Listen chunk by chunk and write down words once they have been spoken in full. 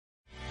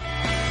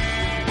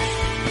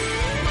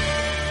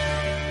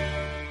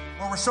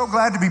so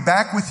glad to be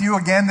back with you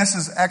again. This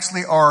is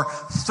actually our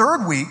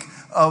third week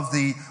of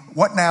the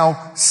What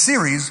Now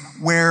series,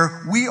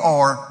 where we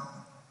are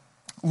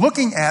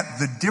looking at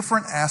the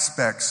different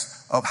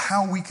aspects of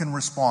how we can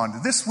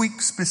respond. This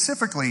week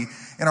specifically,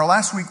 in our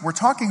last week, we're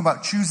talking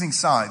about choosing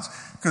sides.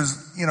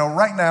 Because,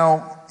 right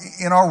now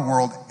in our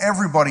world,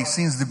 everybody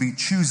seems to be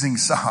choosing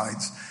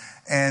sides.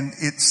 And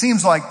it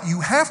seems like you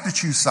have to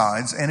choose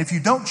sides. And if you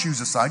don't choose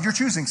a side, you're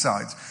choosing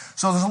sides.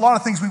 So there's a lot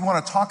of things we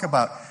want to talk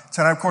about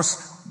tonight. Of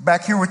course,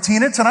 back here with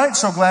Tina tonight.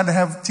 So glad to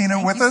have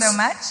Tina with us. Thank you so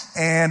much.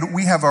 And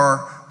we have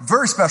our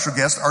very special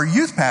guest, our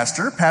youth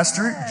pastor,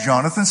 Pastor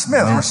Jonathan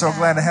Smith. We're so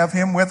glad to have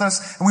him with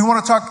us. And we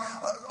want to talk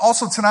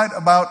also tonight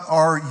about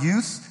our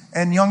youth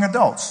and young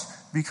adults,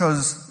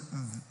 because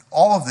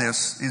all of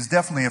this is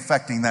definitely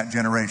affecting that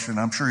generation.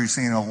 I'm sure you're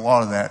seeing a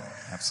lot of that.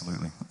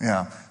 Absolutely.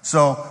 Yeah.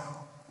 So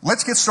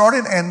let's get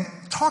started and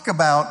talk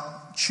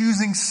about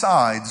choosing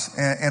sides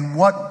and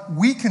what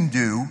we can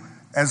do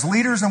as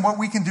leaders and what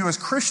we can do as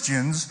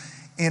Christians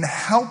in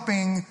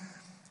helping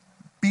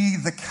be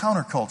the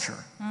counterculture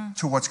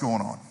to what's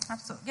going on.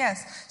 Absolutely.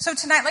 Yes. So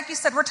tonight, like you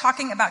said, we're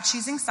talking about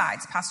choosing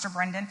sides, Pastor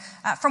Brendan.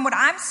 From what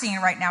I'm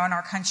seeing right now in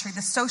our country,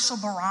 the social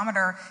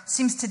barometer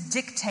seems to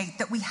dictate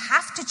that we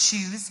have to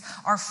choose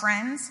our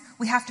friends.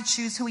 We have to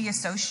choose who we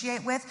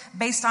associate with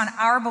based on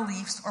our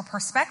beliefs or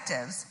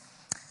perspectives.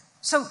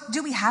 So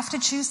do we have to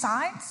choose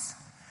sides?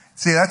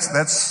 See,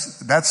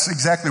 that's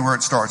exactly where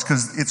it starts,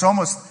 because it's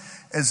almost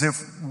as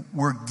if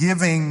we're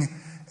giving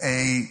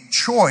a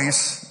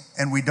choice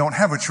and we don't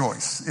have a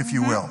choice, if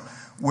you will,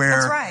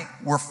 where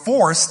we're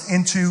forced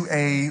into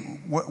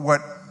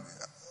what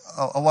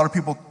a lot of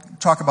people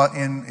talk about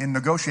in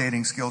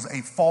negotiating skills,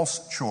 a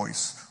false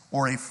choice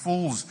or a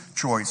fool's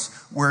choice,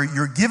 where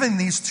you're given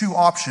these two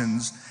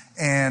options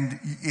and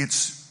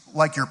it's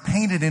like you're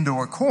painted into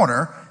a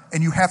corner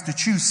and you have to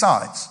choose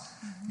sides.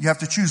 You have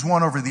to choose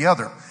one over the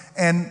other.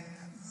 And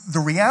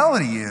the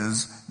reality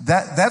is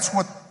that that's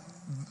what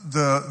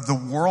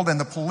the world and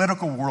the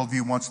political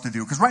worldview wants to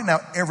do. Because right now,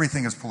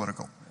 everything is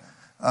political.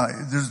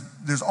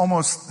 There's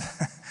almost,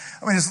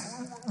 there's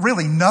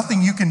really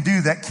nothing you can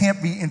do that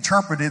can't be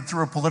interpreted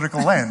through a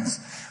political lens.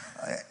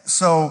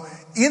 So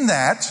in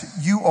that,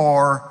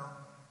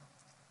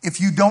 if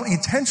you don't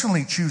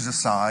intentionally choose a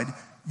side,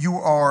 you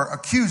are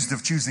accused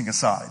of choosing a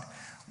side,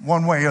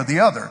 one way or the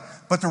other.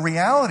 But the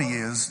reality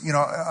is,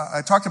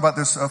 I talked about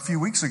this a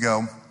few weeks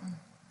ago,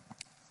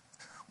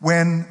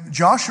 when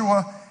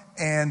Joshua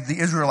and the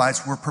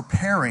Israelites were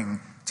preparing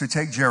to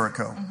take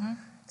Jericho.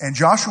 And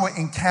Joshua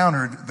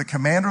encountered the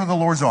commander of the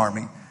Lord's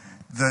army.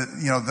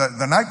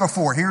 The night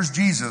before, here's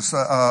Jesus,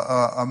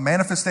 a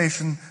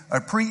manifestation,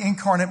 a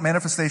pre-incarnate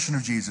manifestation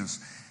of Jesus.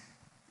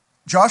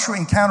 Joshua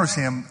encounters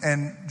him,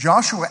 and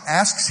Joshua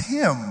asks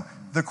him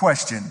the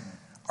question,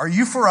 are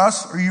you for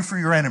us or are you for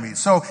your enemies?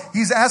 So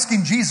he's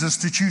asking Jesus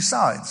to choose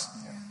sides.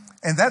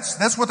 And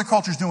that's what the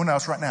culture's doing to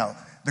us right now.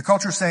 The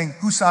culture is saying,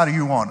 whose side are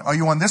you on? Are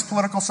you on this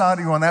political side?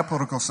 Are you on that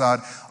political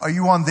side? Are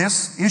you on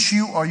this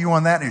issue? Or are you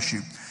on that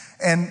issue?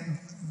 And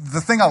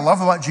the thing I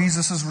love about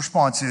Jesus'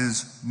 response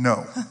is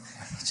no.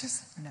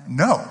 Just no.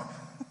 No.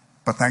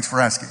 But thanks for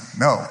asking.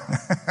 No.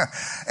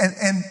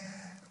 and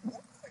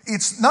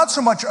it's not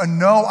so much a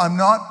no, I'm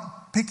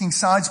not picking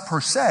sides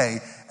per se,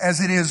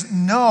 as it is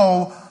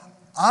no,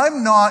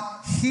 I'm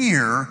not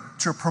here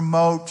to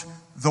promote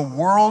the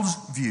world's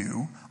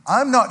view.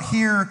 I'm not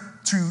here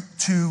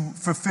to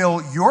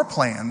fulfill your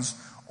plans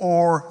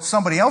or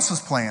somebody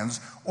else's plans,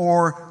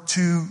 or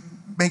to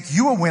make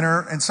you a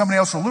winner and somebody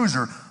else a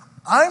loser.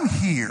 I'm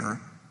here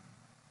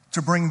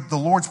to bring the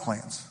Lord's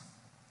plans.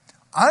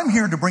 I'm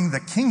here to bring the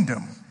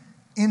kingdom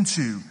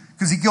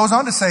because he goes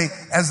on to say,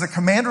 as the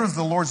commander of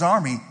the Lord's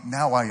army,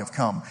 now I have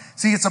come.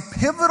 See, it's a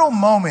pivotal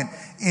moment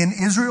in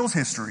Israel's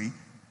history,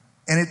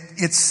 and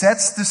it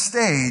sets the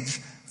stage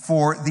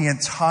for the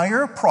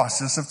entire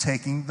process of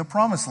taking the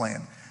promised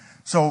land.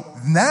 So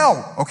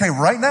now,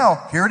 right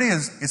now, here it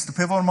is. It's the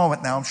pivotal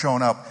moment. Now I'm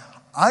showing up.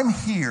 I'm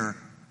here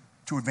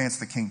to advance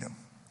the kingdom.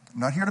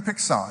 I'm not here to pick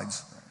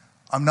sides.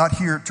 I'm not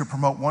here to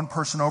promote one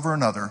person over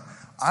another.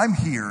 I'm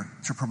here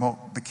to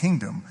promote the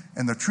kingdom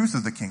and the truth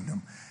of the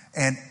kingdom.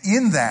 And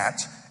in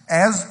that,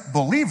 as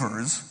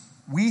believers,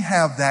 we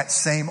have that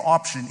same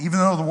option, even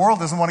though the world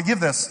doesn't want to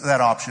give us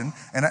that option.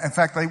 And in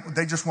fact,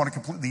 they just want to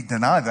completely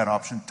deny that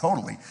option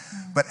totally.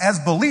 But as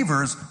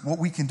believers, what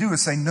we can do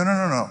is say,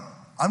 no.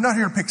 I'm not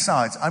here to pick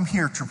sides. I'm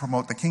here to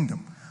promote the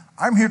kingdom.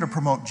 I'm here to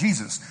promote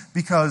Jesus,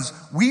 because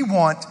we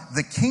want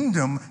the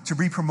kingdom to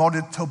be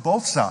promoted to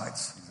both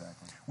sides.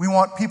 Exactly. We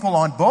want people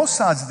on both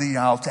sides of the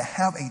aisle to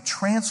have a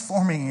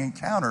transforming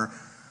encounter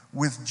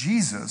with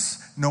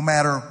Jesus no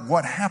matter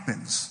what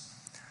happens.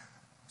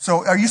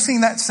 So are you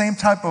seeing that same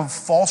type of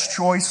false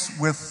choice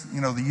with,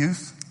 the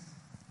youth?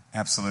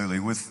 Absolutely.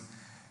 With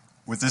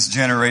this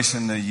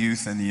generation, the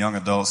youth and the young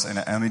adults, and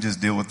let me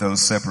just deal with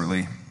those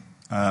separately.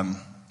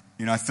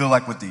 I feel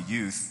like with the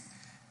youth,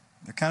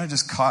 they're kind of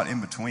just caught in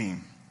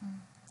between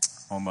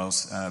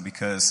almost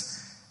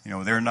because,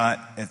 they're not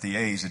at the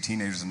age, the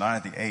teenagers are not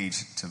at the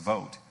age to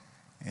vote.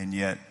 And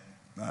yet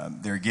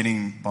they're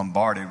getting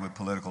bombarded with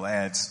political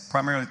ads,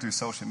 primarily through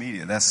social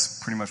media. That's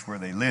pretty much where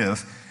they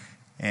live.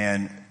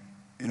 And,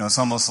 it's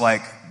almost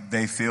like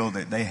they feel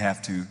that they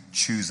have to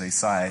choose a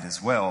side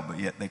as well, but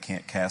yet they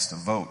can't cast a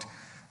vote.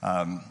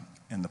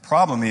 And the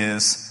problem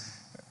is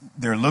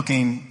they're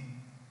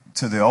looking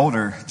to the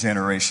older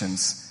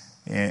generations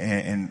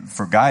and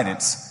for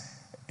guidance.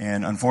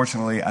 And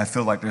unfortunately, I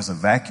feel like there's a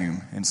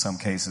vacuum in some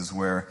cases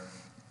where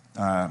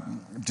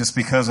just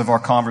because of our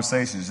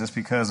conversations, just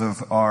because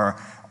of our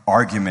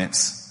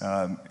arguments,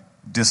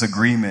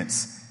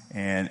 disagreements,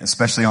 and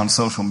especially on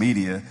social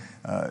media,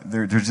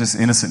 they're just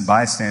innocent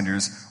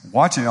bystanders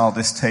watching all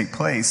this take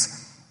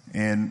place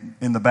and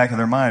in the back of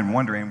their mind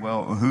wondering,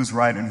 well, who's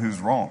right and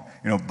who's wrong?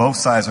 Both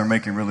sides are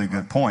making really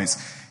good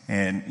points.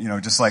 And,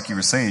 just like you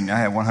were saying,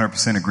 I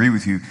 100% agree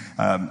with you.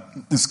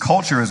 This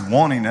culture is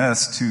wanting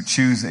us to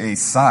choose a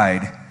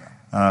side.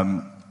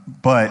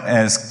 But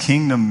as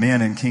kingdom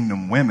men and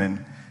kingdom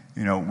women,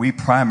 we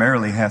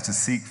primarily have to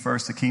seek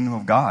first the kingdom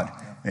of God.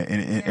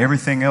 And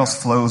everything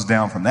else flows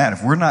down from that.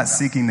 If we're not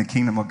seeking the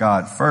kingdom of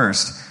God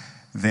first,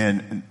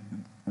 then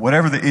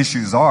whatever the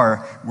issues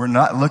are, we're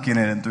not looking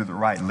at it through the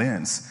right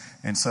lens.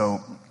 And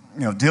so,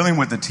 dealing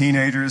with the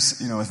teenagers,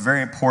 it's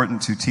very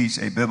important to teach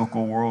a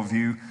biblical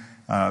worldview.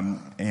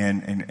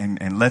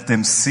 And let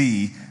them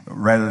see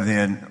rather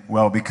than,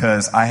 well,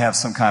 because I have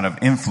some kind of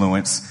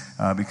influence,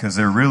 because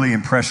they're really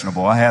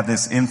impressionable. I have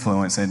this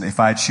influence, and if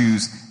I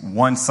choose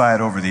one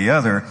side over the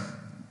other,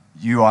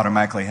 you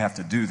automatically have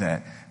to do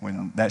that,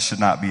 when that should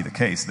not be the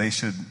case. They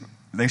should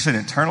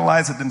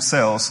internalize it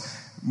themselves,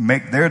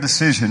 make their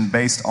decision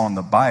based on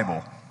the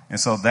Bible. And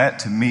so that,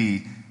 to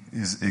me,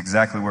 is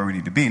exactly where we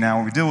need to be. Now,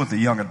 when we deal with the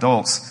young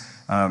adults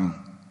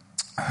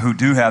who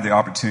do have the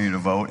opportunity to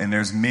vote, and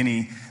there's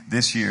many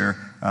this year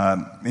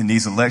in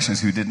these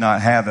elections who did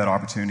not have that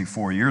opportunity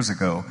 4 years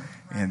ago,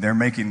 and they're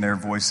making their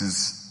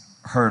voices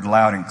heard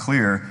loud and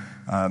clear.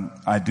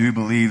 I do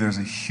believe there's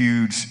a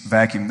huge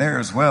vacuum there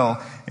as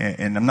well,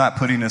 and I'm not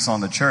putting this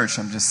on the church.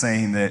 I'm just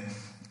saying that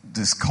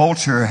this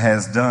culture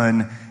has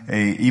done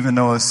even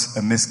though it's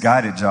a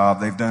misguided job,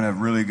 they've done a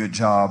really good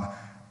job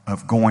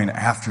of going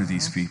after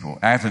these people,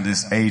 after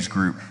this age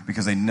group,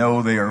 because they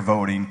know they are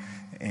voting.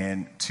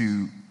 And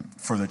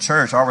for the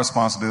church, our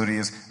responsibility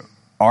is,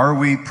 are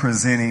we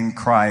presenting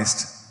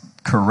Christ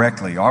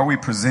correctly? Are we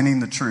presenting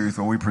the truth,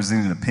 or are we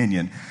presenting an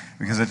opinion?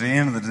 Because at the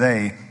end of the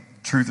day,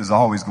 truth is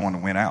always going to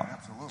win out.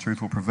 Absolutely.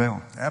 Truth will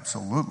prevail.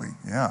 Absolutely,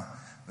 yeah.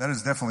 That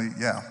is definitely,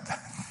 yeah.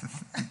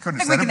 You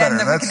couldn't have I said think it better.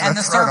 we can end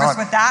the service right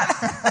with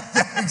that.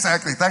 Yeah,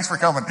 exactly. Thanks for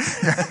coming.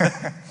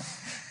 Yeah.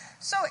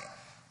 So,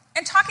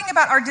 in talking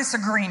about our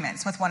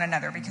disagreements with one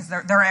another, because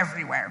they're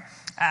everywhere,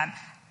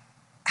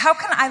 how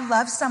can I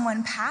love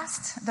someone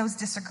past those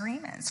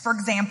disagreements? For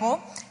example,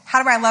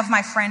 how do I love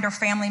my friend or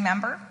family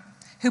member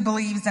who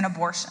believes in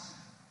abortion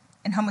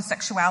and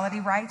homosexuality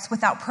rights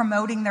without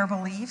promoting their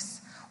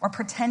beliefs or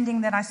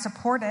pretending that I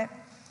support it?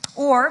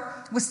 Or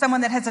with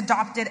someone that has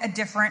adopted a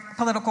different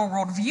political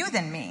worldview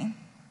than me?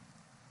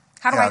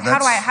 How do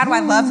I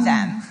love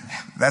them?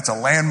 That's a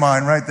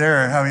landmine right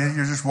there. I mean,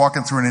 you're just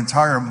walking through an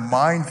entire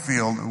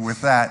minefield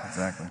with that.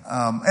 Exactly.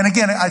 And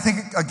again, I think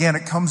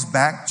it comes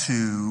back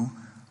to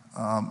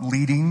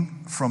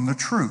leading from the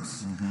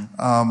truth,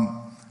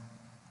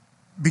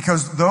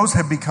 because those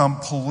have become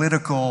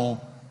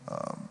political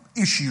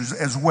issues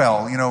as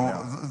well.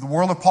 The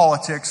world of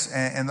politics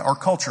and our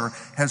culture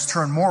has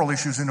turned moral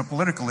issues into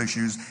political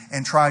issues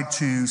and tried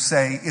to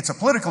say it's a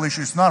political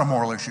issue, it's not a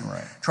moral issue.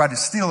 Right. Tried to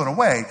steal it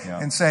away, Yeah.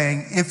 and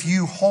saying if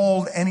you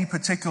hold any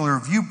particular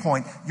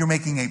viewpoint, you're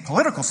making a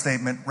political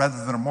statement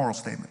rather than a moral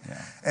statement.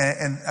 Yeah.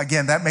 And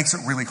again, that makes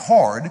it really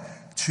hard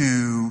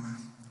to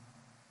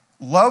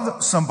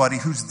love somebody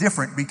who's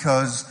different,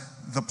 because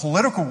the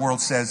political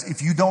world says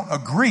if you don't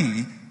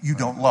agree, you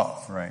don't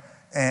love. Right.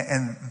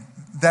 And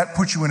that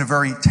puts you in a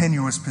very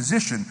tenuous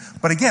position.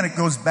 But again, it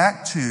goes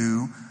back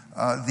to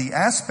the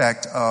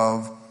aspect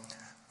of,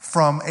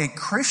 from a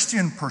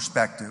Christian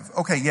perspective,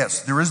 okay,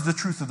 yes, there is the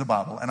truth of the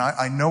Bible, and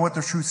I know what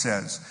the truth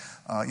says,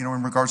 in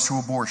regards to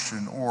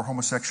abortion or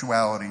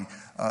homosexuality,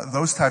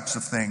 those types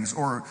of things.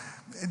 Or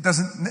it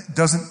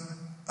doesn't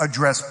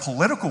address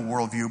political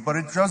worldview, but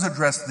it does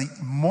address the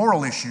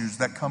moral issues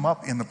that come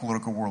up in the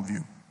political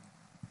worldview.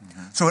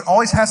 So it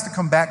always has to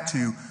come back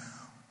to,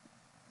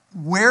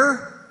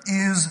 where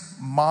is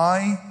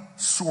my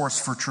source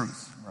for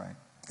truth? Right.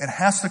 It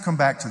has to come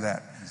back to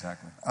that.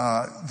 Exactly.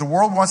 The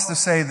world wants to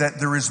say that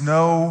there is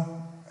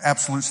no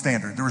absolute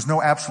standard. There is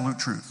no absolute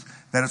truth.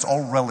 That it's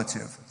all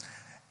relative.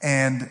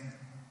 And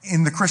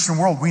in the Christian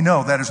world, we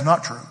know that is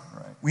not true.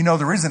 Right. We know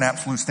there is an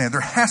absolute standard.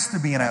 There has to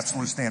be an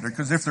absolute standard,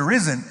 because if there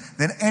isn't,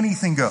 then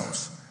anything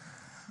goes.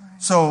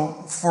 Right.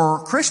 So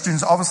for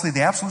Christians, obviously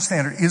the absolute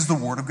standard is the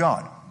Word of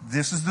God.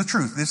 This is the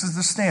truth. This is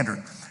the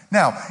standard.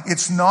 Now,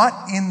 it's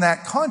not in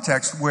that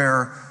context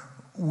where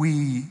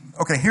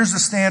here's the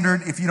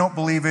standard. If you don't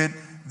believe it,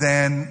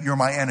 then you're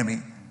my enemy.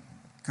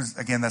 Because,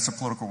 again, that's a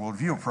political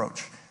worldview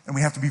approach. And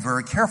we have to be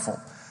very careful.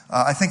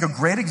 I think a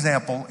great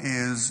example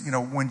is,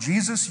 when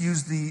Jesus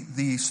used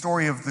the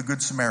story of the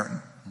Good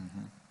Samaritan.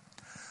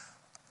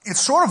 it's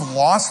sort of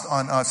lost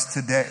on us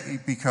today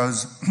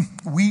because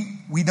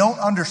we don't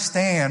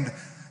understand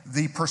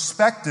the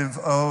perspective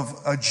of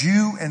a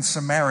Jew and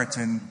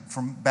Samaritan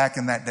from back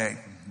in that day.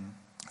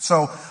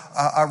 So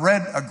I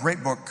read a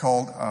great book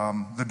called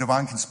The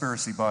Divine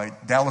Conspiracy by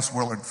Dallas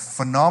Willard,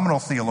 phenomenal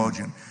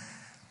theologian.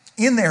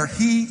 In there,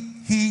 he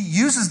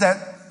uses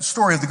that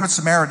story of the Good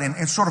Samaritan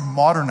and sort of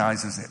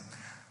modernizes it.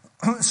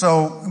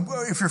 So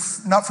if you're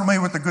not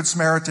familiar with the Good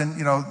Samaritan,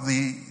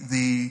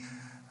 the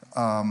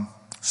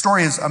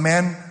story is a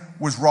man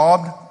was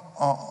robbed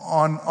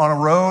on a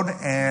road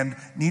and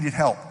needed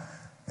help.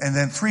 And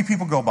then 3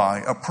 people go by,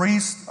 a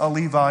priest, a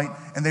Levite,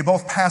 and they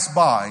both pass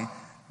by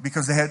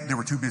because they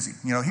were too busy.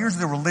 Here's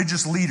the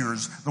religious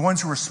leaders, the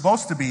ones who are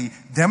supposed to be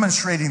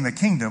demonstrating the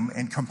kingdom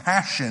and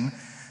compassion.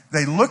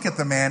 They look at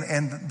the man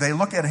and they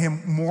look at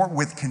him more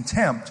with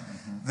contempt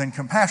than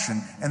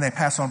compassion, and they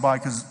pass on by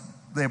because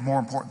they have more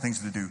important things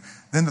to do.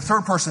 Then the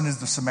third person is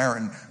the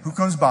Samaritan who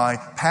comes by,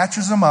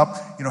 patches him up,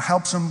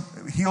 helps him,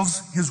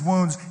 heals his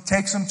wounds,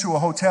 takes him to a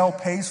hotel,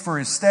 pays for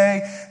his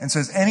stay, and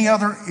says, any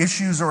other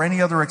issues or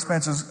any other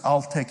expenses,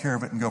 I'll take care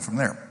of it and go from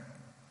there.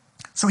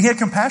 So he had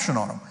compassion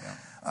on him.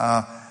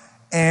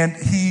 And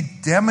he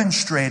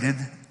demonstrated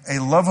a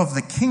love of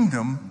the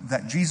kingdom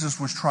that Jesus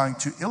was trying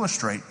to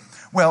illustrate.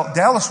 Well,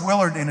 Dallas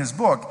Willard in his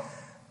book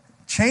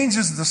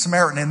changes the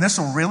Samaritan, and this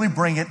will really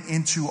bring it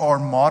into our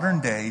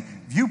modern day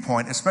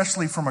viewpoint,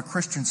 especially from a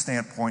Christian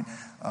standpoint,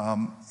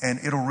 and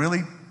it'll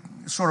really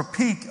sort of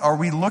peak, are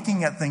we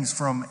looking at things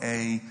from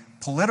a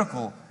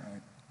political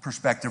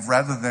perspective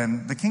rather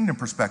than the kingdom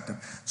perspective?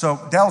 So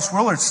Dallas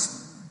Willard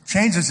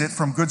changes it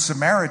from Good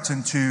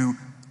Samaritan to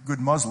good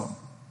Muslim.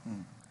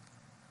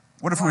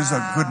 What if it was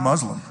a good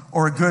Muslim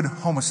or a good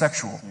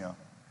homosexual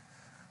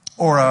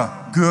or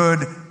a good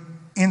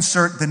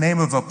insert the name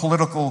of a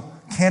political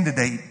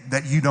candidate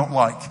that you don't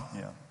like?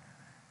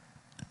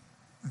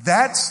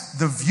 That's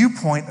the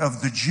viewpoint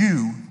of the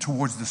Jew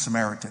towards the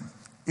Samaritan.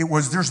 It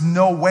was, there's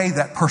no way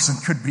that person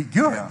could be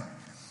good.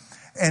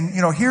 And,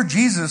 here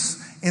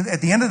Jesus, at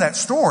the end of that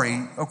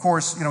story, of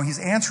course, he's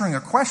answering a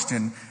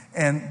question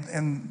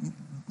and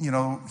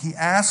he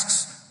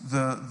asks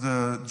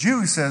the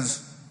Jew, he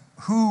says,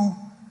 who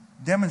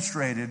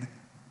demonstrated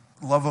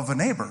love of a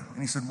neighbor?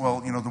 And he said, well,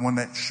 the one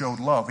that showed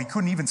love. He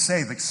couldn't even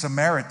say the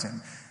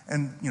Samaritan.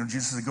 And,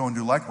 Jesus said, go and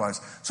do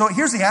likewise. So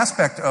here's the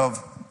aspect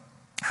of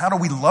how do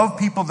we love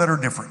people that are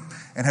different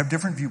and have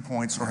different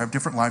viewpoints or have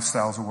different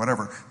lifestyles or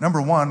whatever.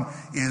 Number one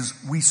is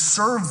we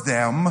serve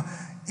them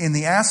in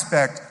the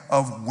aspect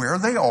of where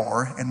they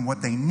are and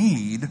what they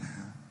need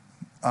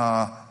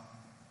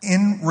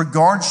in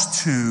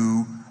regards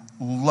to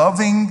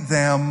loving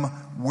them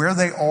where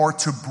they are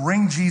to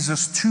bring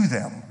Jesus to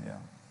them.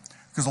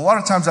 Because a lot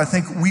of times I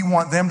think we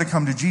want them to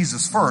come to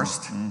Jesus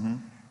first,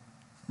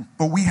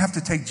 but we have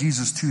to take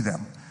Jesus to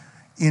them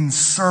in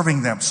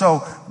serving them.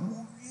 So,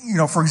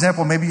 for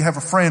example, maybe you have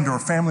a friend or a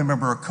family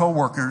member, a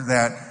coworker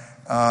that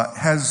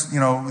has,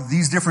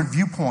 these different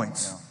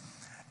viewpoints,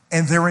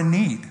 and they're in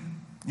need.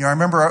 I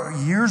remember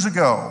years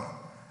ago,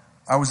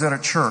 I was at a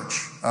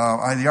church.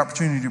 I had the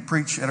opportunity to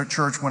preach at a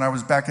church when I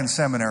was back in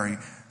seminary.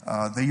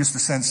 They used to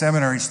send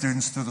seminary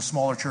students to the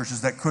smaller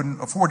churches that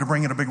couldn't afford to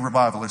bring in a big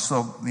revivalist,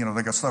 so,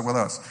 they got stuck with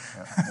us.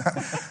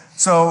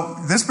 So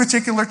this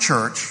particular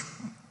church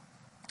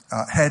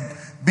had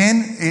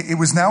been, it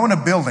was now in a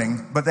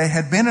building, but they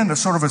had been in a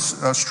sort of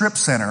a strip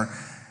center,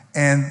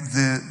 and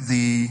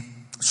the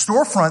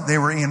storefront they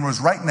were in was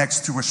right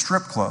next to a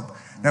strip club.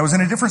 Now, it was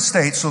in a different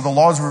state, so the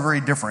laws were very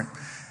different.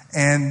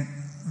 And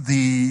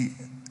the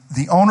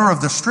owner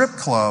of the strip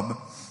club,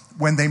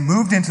 when they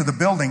moved into the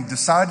building,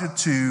 decided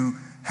to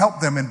help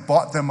them and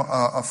bought them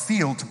a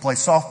field to play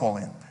softball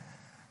in.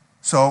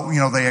 So,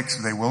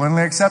 they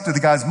willingly accepted the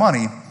guy's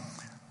money.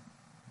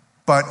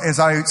 But as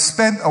I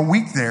spent a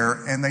week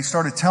there and they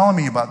started telling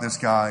me about this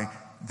guy,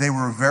 they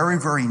were very,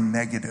 very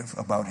negative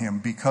about him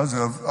because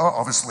of,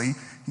 obviously,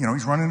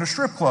 he's running a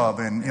strip club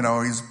and,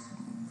 he's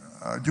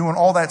doing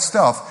all that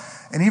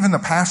stuff. And even the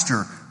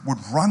pastor would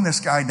run this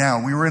guy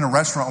down. We were in a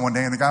restaurant one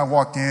day and the guy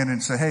walked in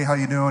and said, hey, how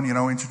you doing?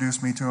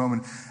 Introduced me to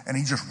him. And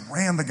he just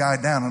ran the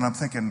guy down. And I'm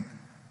thinking,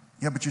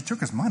 yeah, but you took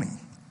his money.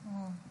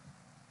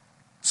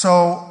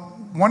 So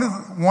one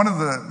of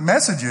the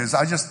messages,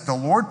 the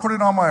Lord put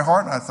it on my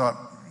heart and I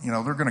thought,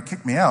 they're going to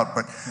kick me out.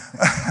 But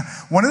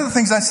one of the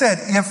things I said,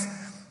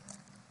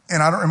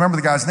 and I don't remember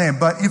the guy's name,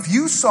 but if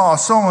you saw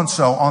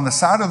so-and-so on the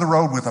side of the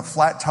road with a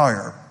flat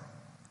tire,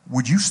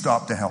 would you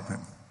stop to help him?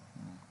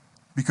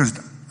 Because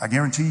I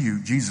guarantee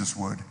you, Jesus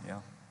would.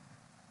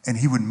 And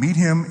he would meet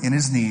him in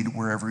his need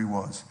wherever he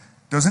was.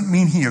 Doesn't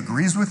mean he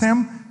agrees with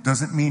him,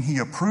 doesn't mean he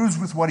approves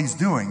with what he's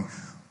doing,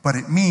 but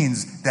it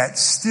means that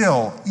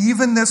still,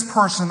 even this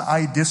person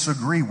I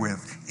disagree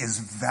with is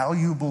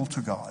valuable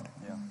to God.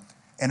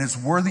 And is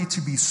worthy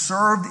to be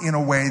served in a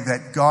way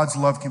that God's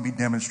love can be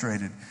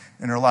demonstrated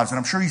in their lives. And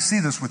I'm sure you see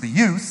this with the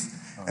youth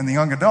and the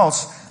young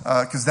adults,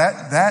 because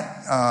that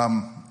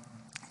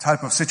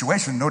type of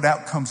situation no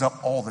doubt comes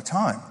up all the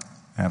time.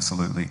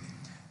 Absolutely.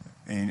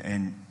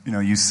 And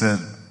you said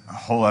a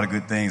whole lot of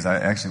good things. I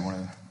actually want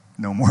to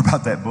know more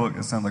about that book.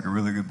 It sounds like a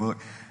really good book.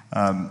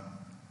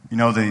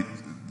 The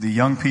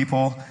young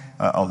people,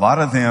 a lot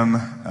of them,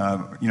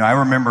 I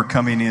remember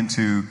coming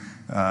into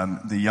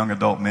the young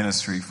adult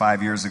ministry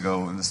 5 years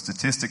ago, and the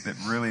statistic that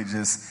really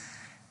just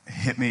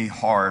hit me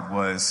hard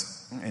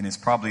was, and it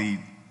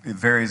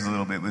varies a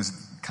little bit, was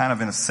kind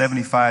of in a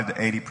 75 to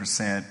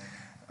 80%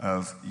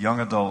 of young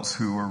adults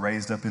who were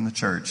raised up in the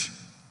church.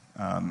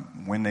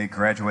 When they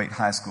graduate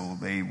high school,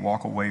 they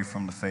walk away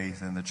from the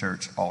faith and the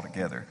church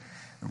altogether.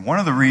 And one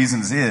of the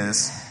reasons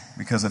is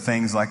because of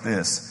things like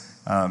this.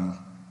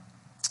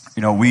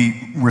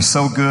 We're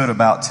so good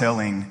about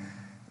telling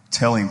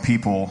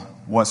people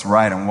what's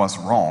right and what's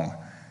wrong.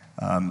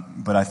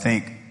 But I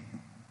think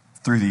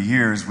through the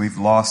years, we've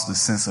lost the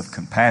sense of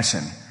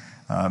compassion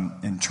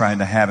in trying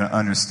to have an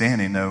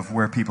understanding of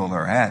where people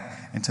are at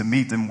and to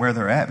meet them where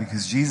they're at,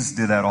 because Jesus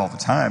did that all the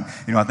time.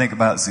 I think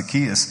about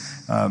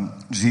Zacchaeus.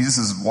 Jesus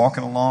is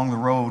walking along the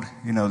road.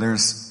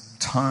 There's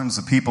tons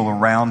of people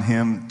around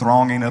him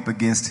thronging up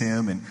against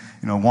him and,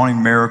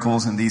 wanting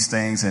miracles and these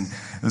things. And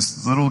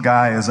this little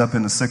guy is up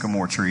in the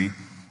sycamore tree.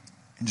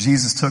 And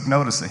Jesus took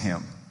notice of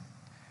him.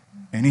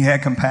 And he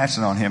had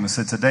compassion on him and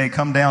said,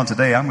 come down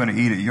today. I'm going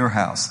to eat at your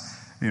house.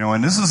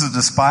 And this was a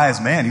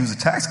despised man. He was a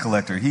tax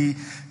collector. He,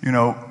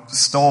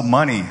 stole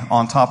money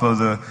on top of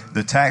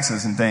the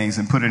taxes and things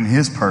and put it in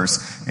his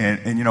purse. And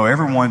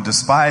everyone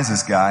despised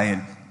this guy.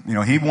 And,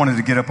 he wanted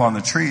to get up on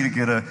the tree to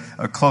get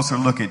a closer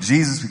look at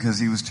Jesus because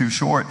he was too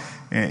short.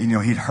 And,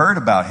 he'd heard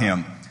about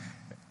him.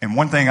 And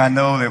one thing I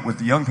know that with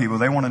the young people,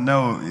 they want to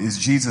know, is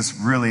Jesus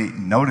really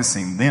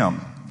noticing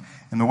them?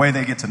 And the way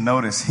they get to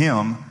notice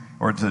him,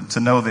 or to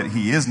know that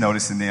he is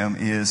noticing them,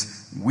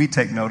 is we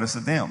take notice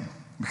of them,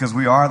 because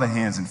we are the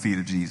hands and feet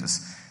of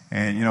Jesus.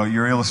 And,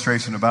 your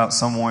illustration about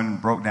someone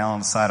broke down on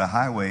the side of the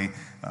highway,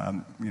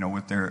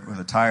 with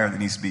a tire that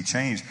needs to be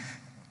changed.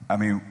 I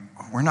mean,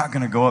 we're not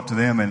going to go up to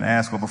them and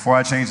ask, well, before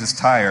I change this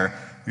tire,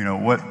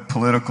 what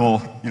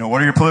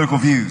are your political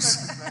views?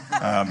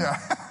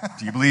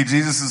 Do you believe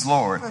Jesus is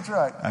Lord? That's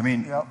right. I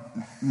mean,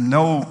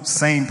 no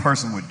sane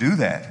person would do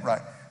that.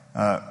 Right.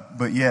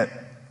 But yet,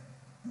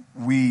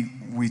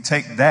 we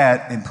take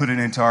that and put it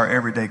into our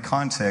everyday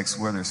context,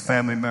 whether it's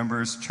family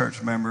members,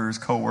 church members,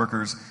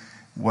 co-workers,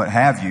 what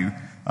have you.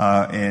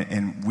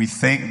 And we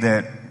think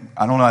that,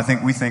 I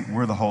think we think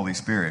we're the Holy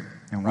Spirit,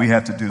 and we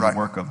have to do the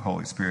work of the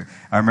Holy Spirit.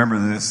 I remember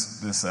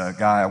this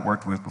guy I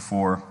worked with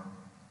before.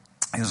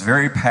 He was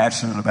very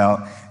passionate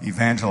about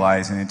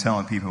evangelizing and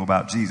telling people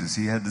about Jesus.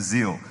 He had the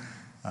zeal.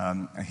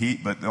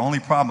 But the only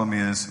problem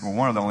is, or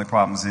one of the only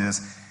problems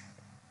is,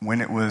 when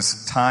it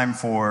was time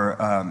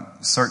for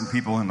certain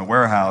people in the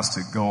warehouse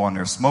to go on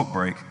their smoke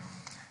break,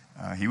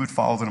 he would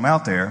follow them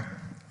out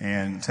there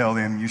and tell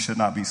them, you should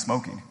not be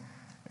smoking.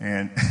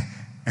 And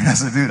I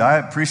said, dude, I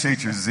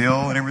appreciate your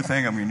zeal and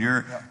everything. I mean,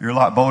 you're a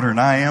lot bolder than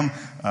I am.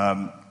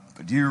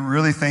 But do you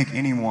really think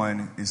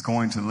anyone is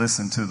going to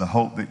listen to the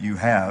hope that you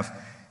have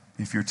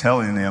if you're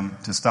telling them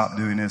to stop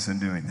doing this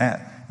and doing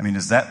that? I mean,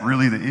 is that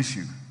really the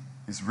issue?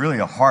 It's really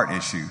a heart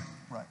issue.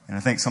 Right. And I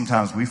think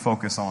sometimes we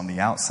focus on the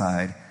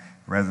outside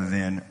rather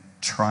than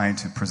trying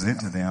to present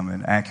to them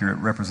an accurate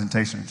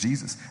representation of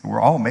Jesus. And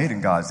we're all made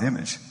in God's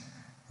image.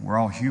 We're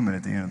all human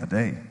at the end of the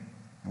day.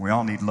 And we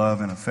all need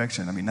love and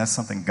affection. I mean, that's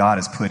something God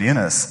has put in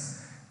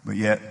us. But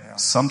yet,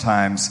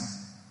 sometimes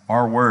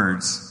our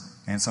words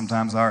and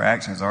sometimes our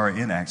actions, our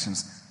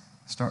inactions,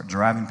 start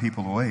driving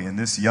people away. And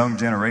this young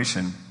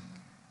generation,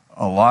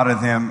 a lot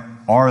of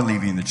them are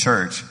leaving the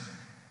church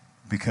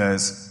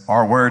because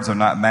our words are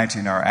not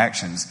matching our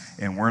actions,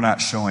 and we're not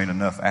showing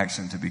enough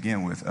action to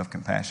begin with of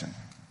compassion.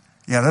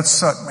 Yeah, that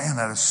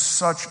is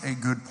such a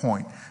good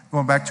point.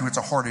 Going back to it's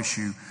a heart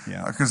issue.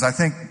 Yeah. Because I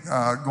think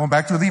going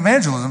back to the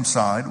evangelism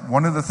side,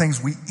 one of the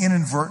things we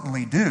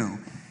inadvertently do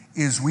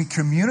is we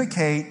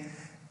communicate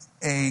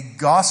a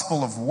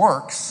gospel of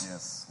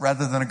works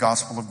rather than a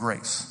gospel of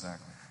grace.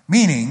 Exactly.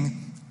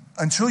 Meaning,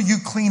 until you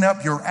clean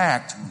up your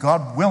act,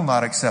 God will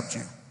not accept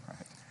you. Right.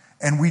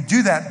 And we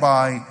do that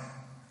by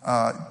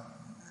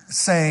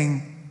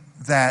saying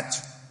that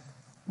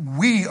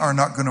we are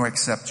not going to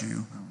accept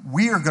you.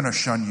 We are going to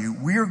shun you.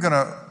 We are going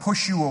to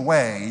push you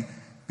away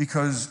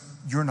because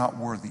you're not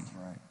worthy.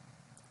 Right.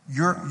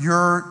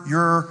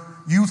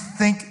 You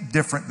think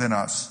different than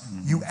us.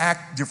 Mm-hmm. You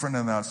act different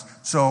than us.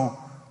 So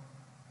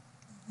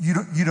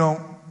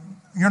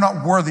you're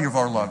not worthy of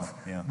our love,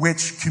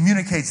 which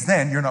communicates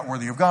then you're not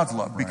worthy of God's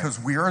love, because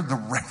we are the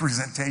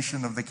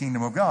representation of the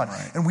kingdom of God.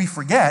 Right. And we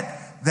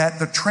forget that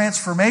the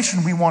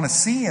transformation we want to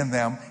see in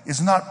them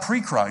is not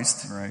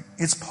pre-Christ,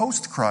 it's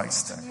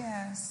post-Christ.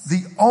 Yes.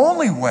 The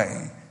only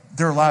way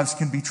their lives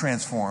can be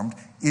transformed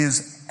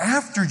is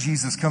after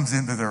Jesus comes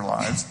into their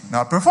lives,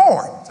 not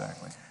before.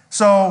 Exactly.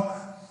 So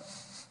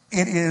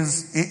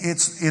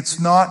it's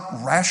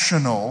not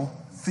rational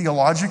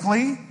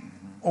theologically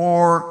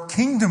or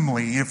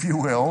kingdomly, if you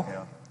will,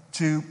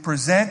 to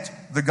present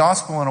the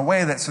gospel in a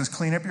way that says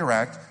clean up your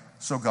act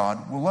so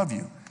God will love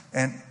you.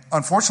 And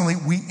unfortunately,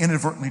 we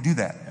inadvertently do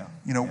that.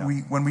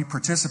 When we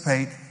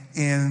participate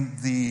in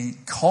the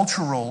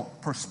cultural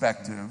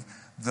perspective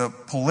the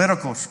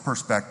political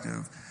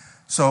perspective.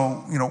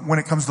 So, when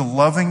it comes to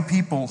loving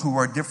people who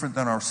are different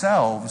than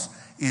ourselves,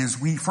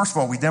 first of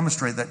all, we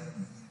demonstrate that,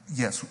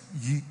 yes,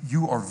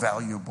 you are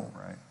valuable.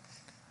 Right.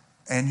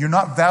 And you're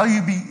not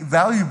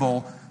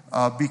valuable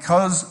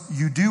because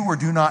you do or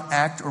do not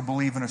act or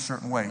believe in a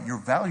certain way. You're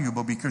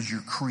valuable because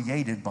you're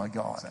created by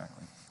God.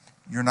 Exactly.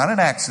 You're not an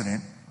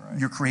accident. Right.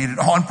 You're created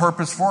on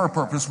purpose for a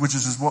purpose, which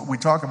is what we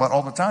talk about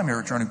all the time here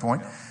at Turning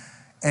Point. Yeah.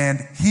 And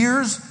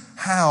here's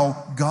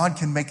how God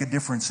can make a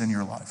difference in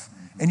your life.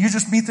 And you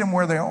just meet them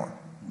where they are,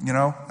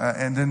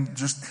 and then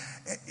just,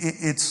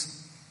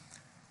 it's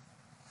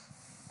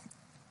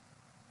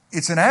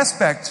an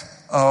aspect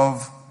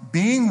of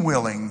being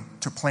willing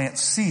to plant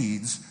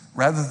seeds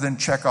rather than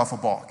check off a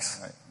box.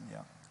 Right.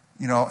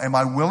 Yeah. Am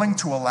I willing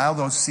to allow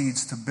those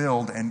seeds to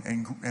build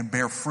and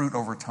bear fruit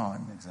over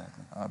time?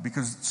 Exactly.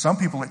 Because some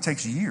people, it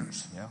takes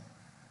years. Yeah.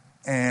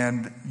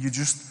 And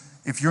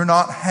if you're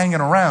not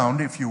hanging around,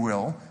 if you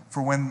will,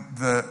 for when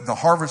the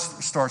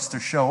harvest starts to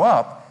show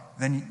up,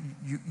 then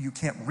you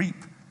can't reap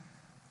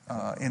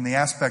in the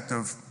aspect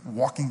of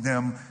walking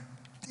them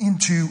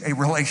into a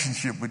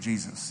relationship with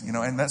Jesus.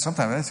 And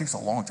sometimes that takes a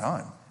long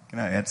time. Can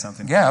I add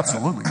something? Yeah,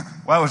 absolutely.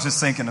 Well, I was just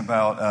thinking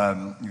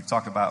about, you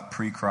talked about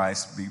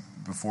pre-Christ,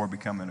 before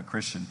becoming a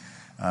Christian.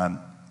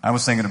 I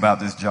was thinking about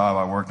this job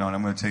I worked on.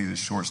 I'm going to tell you this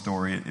short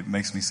story. It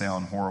makes me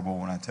sound horrible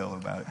when I tell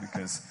about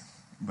it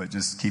but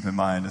just keep in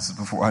mind, this is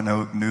before I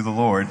knew the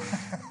Lord.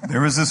 There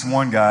was this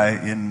one guy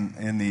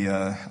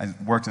I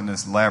worked in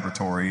this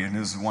laboratory, and there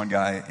was one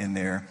guy in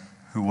there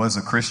who was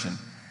a Christian.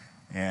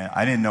 And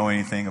I didn't know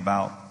anything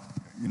about,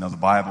 the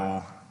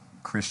Bible,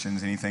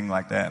 Christians, anything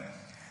like that.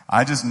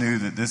 I just knew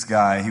that this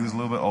guy, he was a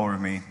little bit older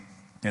than me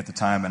at the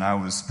time, and I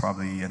was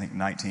probably,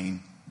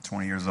 19,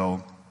 20 years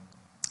old.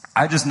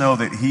 I just know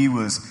that he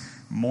was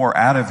more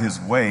out of his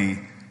way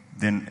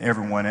than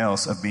everyone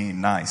else of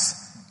being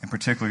nice, and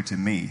particularly to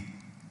me.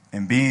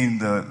 And being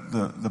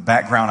the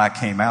background I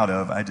came out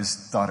of, I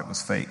just thought it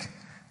was fake.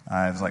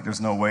 I was like,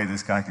 there's no way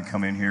this guy can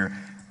come in here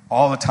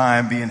all the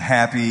time being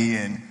happy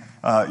and,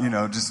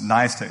 just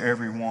nice to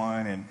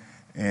everyone.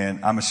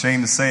 And I'm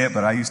ashamed to say it,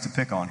 but I used to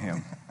pick on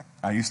him.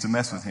 I used to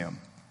mess with him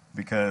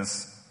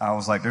because I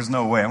was like, there's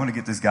no way. I'm going to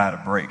get this guy to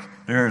break.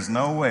 There is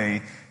no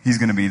way he's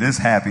going to be this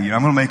happy.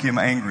 I'm going to make him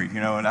angry,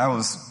 and I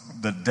was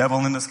the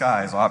devil in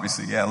disguise,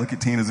 obviously. Yeah, look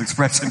at Tina's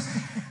expression.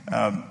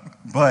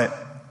 But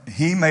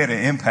he made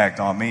an impact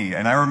on me.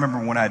 And I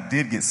remember when I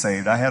did get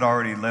saved, I had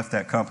already left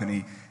that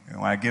company.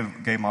 And when I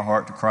gave my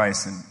heart to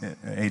Christ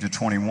at the age of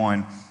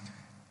 21,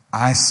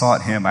 I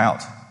sought him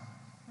out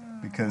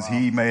because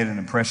he made an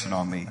impression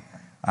on me.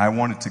 I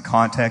wanted to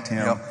contact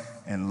him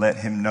and let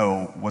him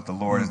know what the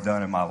Lord has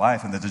done in my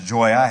life, and that the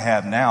joy I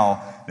have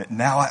now, that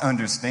now I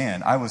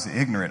understand. I was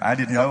ignorant. I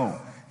didn't know,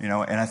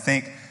 and I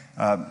think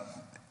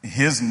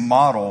his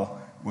model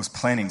was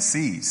planting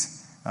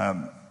seeds.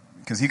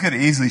 Because he could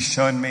have easily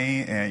shunned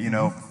me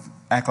and,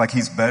 act like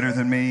he's better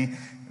than me,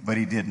 but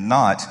he did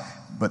not.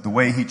 But the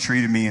way he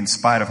treated me in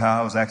spite of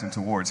how I was acting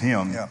towards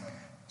him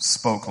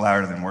spoke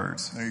louder than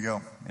words. There you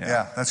go.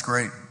 Yeah, that's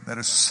great. That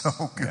is so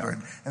good.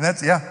 Yeah. And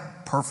that's,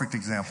 perfect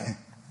example.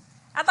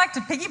 I'd like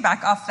to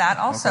piggyback off that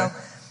also. Okay.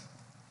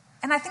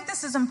 And I think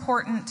this is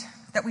important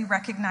that we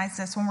recognize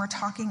this when we're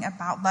talking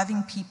about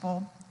loving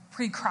people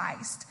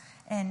pre-Christ.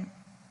 And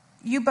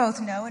you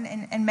both know,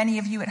 and many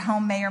of you at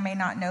home may or may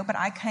not know, but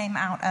I came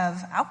out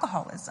of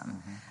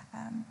alcoholism.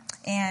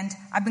 And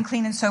I've been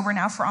clean and sober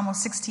now for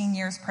almost 16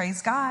 years,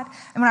 praise God.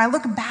 And when I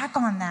look back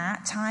on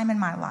that time in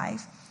my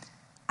life,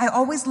 I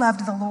always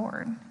loved the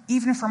Lord.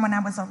 Even from when I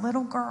was a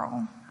little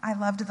girl, I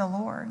loved the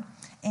Lord.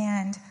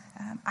 And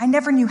I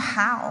never knew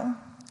how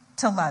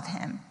to love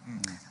him.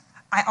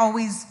 I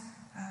always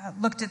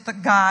looked at the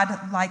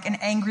God like an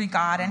angry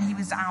God, and he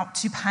was out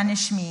to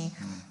punish me.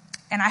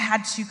 And I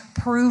had to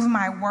prove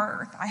my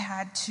worth. I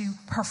had to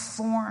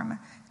perform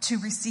to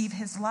receive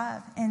his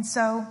love. And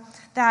so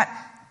that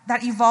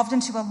evolved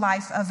into a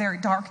life of very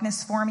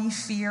darkness for me,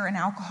 fear and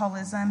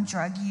alcoholism,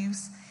 drug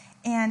use.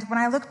 And when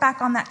I look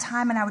back on that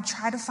time, and I would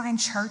try to find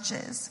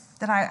churches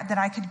that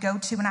I could go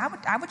to, and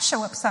I would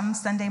show up some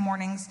Sunday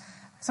mornings,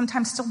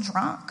 sometimes still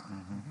drunk.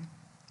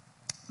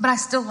 But I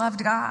still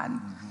loved God.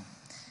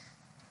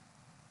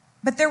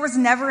 But there was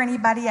never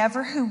anybody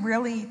ever who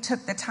really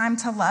took the time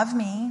to love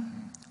me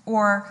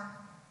or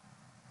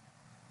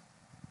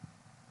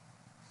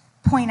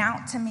point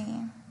out to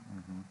me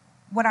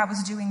what I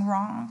was doing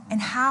wrong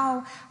and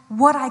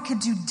what I could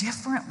do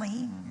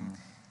differently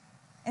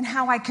and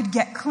how I could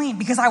get clean,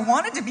 because I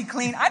wanted to be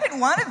clean. I didn't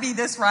want to be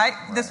this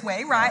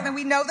way, right? And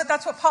we know that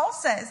that's what Paul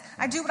says.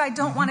 I do what I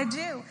don't want to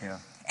do. Yeah.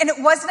 And it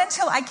wasn't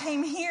until I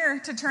came here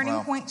to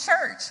Turning Point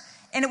Church,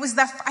 and it was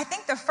I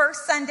think the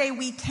first Sunday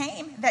we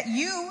came that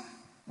you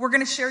were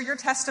going to share your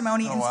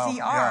testimony in CR.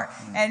 Yeah.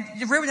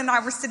 And Ruben and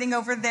I were sitting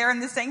over there in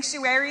the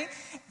sanctuary,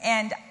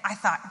 and I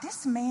thought,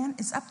 this man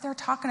is up there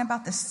talking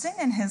about the sin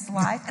in his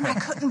life, and I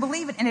couldn't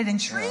believe it, and it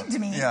intrigued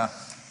me. Yeah.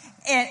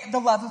 And the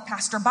love of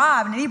Pastor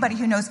Bob, and anybody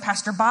who knows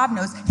Pastor Bob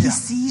knows he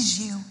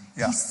sees you.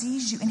 Yeah. He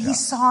sees you, and he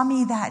saw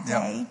me that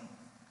day.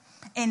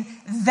 And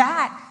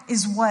that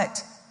is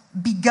what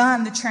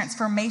begun the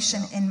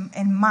transformation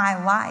in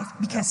my life,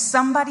 because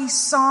somebody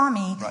saw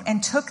me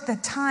and took the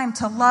time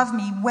to love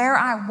me where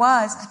I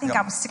was. I think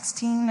I was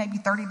 16, maybe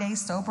 30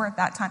 days sober at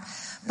that time.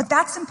 But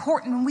that's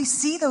important when we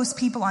see those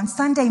people on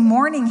Sunday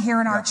morning here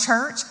in our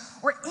church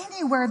or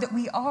anywhere that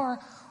we are.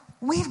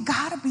 We've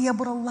got to be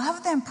able to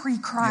love them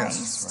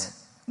pre-Christ.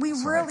 Yes, We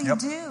really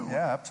do.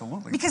 Yeah,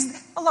 absolutely. Because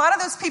a lot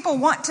of those people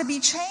want to be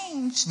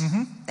changed.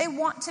 They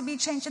want to be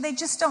changed, and they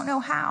just don't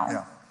know how.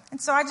 Yeah. And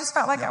so I just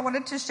felt like I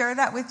wanted to share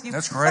that with you.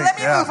 That's great. But let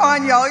me move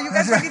on, y'all. You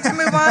guys ready to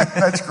move on?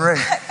 That's great.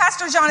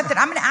 Pastor Jonathan,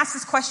 I'm going to ask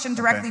this question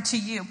directly to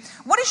you.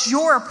 What is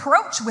your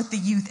approach with the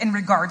youth in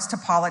regards to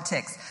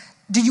politics?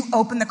 Do you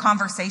open the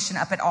conversation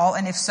up at all?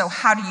 And if so,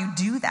 how do you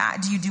do that?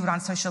 Do you do it on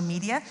social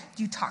media?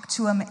 Do you talk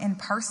to them in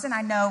person?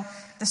 I know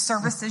the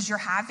services you're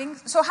having.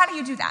 So how do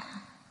you do that?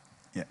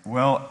 Yeah,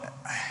 well,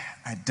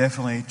 I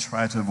definitely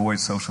try to avoid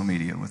social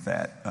media with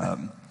that.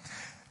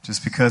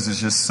 Just because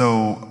it's just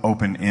so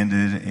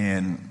open-ended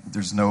and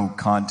there's no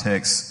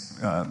context.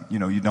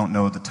 You don't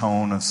know the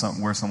tone of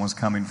where someone's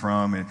coming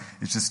from.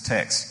 It's just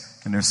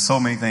text. And there's so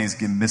many things that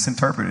get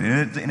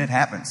misinterpreted, and it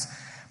happens.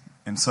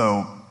 And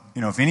so,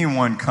 if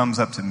anyone comes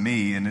up to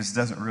me, and this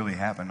doesn't really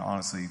happen,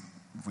 honestly,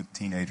 with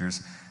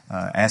teenagers,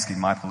 asking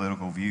my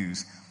political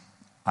views,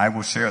 I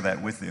will share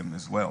that with them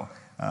as well.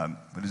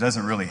 But it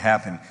doesn't really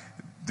happen.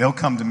 They'll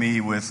come to me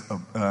with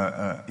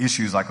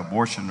issues like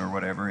abortion or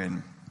whatever,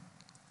 and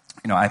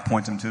I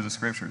point them to the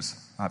scriptures.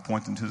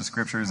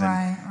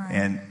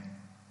 And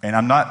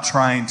I'm not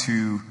trying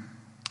to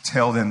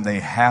tell them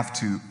they have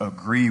to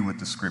agree with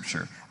the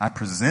scripture. I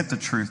present the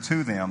truth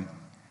to them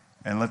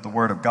and let the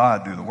word of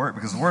God do the work,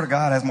 because the word of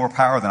God has more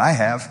power than I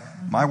have.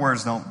 My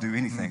words don't do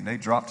anything. They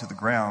drop to the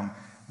ground.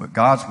 But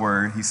God's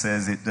word, he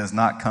says, it does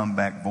not come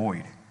back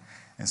void.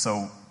 And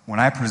so when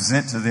I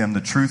present to them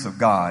the truth of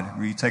God,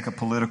 where you take a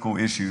political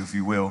issue, if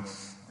you will,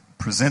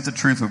 present the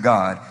truth of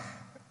God,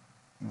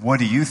 what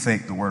do you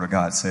think the word of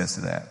God says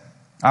to that?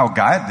 I'll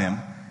guide them,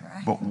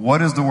 but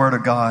what is the word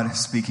of God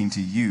speaking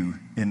to you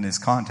in this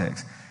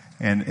context?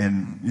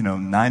 And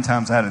 9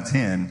 times out of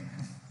 10,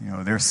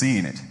 they're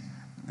seeing it.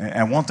 And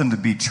I want them to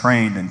be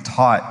trained and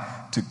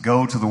taught to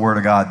go to the word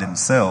of God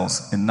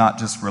themselves and not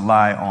just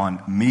rely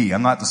on me.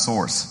 I'm not the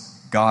source.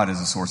 God is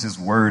the source. His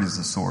word is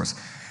the source.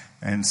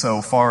 And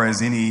so far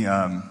as any,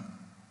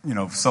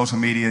 social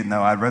media,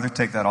 no, I'd rather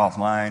take that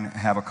offline,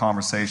 have a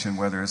conversation,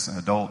 whether it's an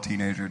adult,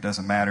 teenager, it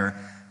doesn't matter.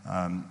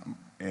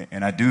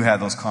 And I do have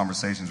those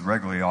conversations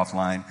regularly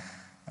offline.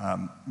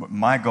 But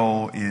my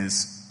goal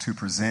is to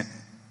present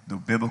the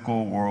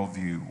biblical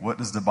worldview. What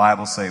does the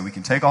Bible say? We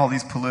can take all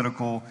these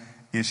political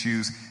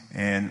issues,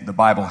 and the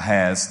Bible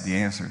has the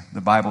answer. The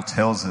Bible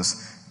tells us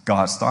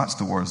God's thoughts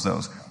towards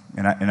those.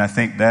 And I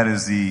think that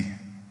is the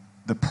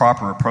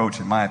proper approach,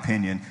 in my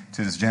opinion,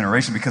 to this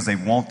generation, because they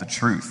want the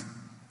truth.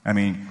 I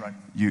mean,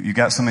 you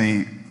got so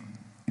many,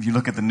 if you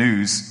look at the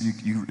news,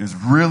 it's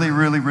really,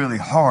 really, really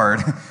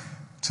hard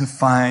to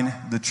find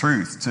the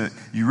truth.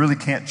 You really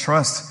can't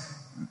trust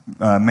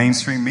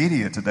mainstream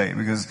media today,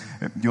 because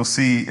you'll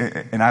see,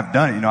 and I've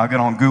done it, I get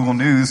on Google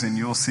News and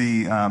you'll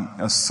see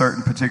a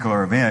certain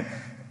particular event,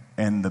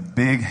 and the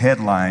big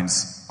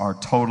headlines are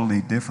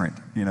totally different.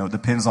 It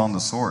depends on the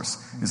source.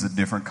 It's a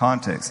different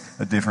context,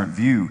 a different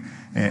view.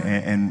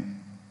 And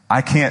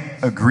I can't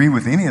agree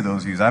with any of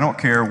those views. I don't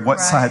care what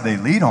side they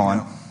lead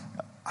on.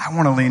 I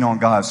want to lean on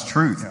God's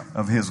truth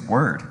of His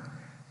Word.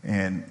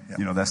 And,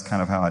 that's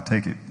kind of how I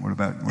take it. What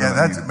about you?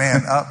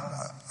 Man,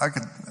 I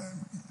could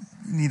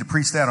need to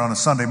preach that on a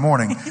Sunday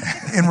morning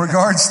in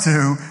regards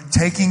to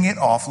taking it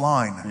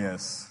offline.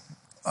 Yes.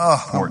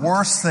 The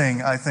worst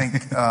thing I think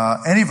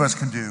any of us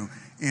can do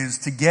is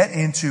to get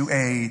into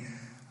a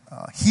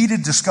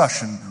heated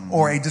discussion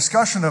or a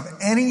discussion of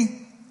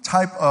any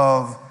type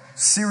of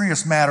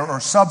serious matter or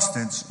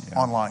substance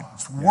online.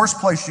 It's the worst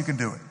place you can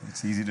do it.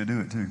 It's easy to do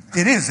it too.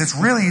 It is. It's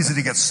really easy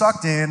to get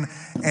sucked in,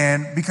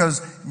 and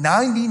because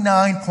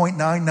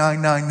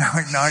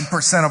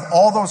 99.99999% of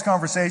all those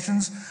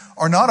conversations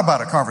are not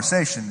about a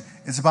conversation.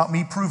 It's about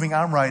me proving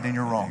I'm right and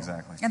you're wrong.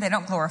 Exactly. And they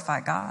don't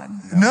glorify God.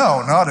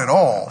 No, not at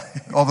all.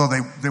 Although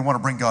they want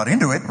to bring God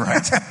into it,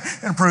 right?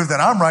 And prove that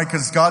I'm right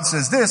because God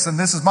says this and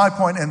this is my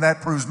point and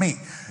that proves me.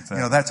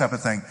 Exactly. That type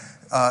of thing.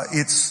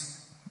 It's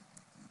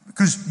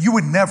because you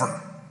would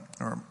never,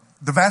 or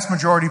the vast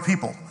majority of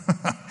people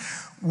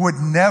would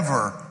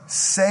never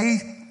say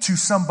to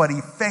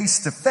somebody face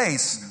to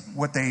face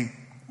what they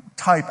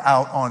type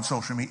out on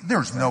social media.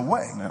 There's no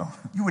way. No.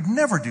 You would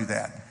never do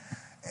that.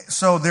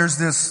 So there's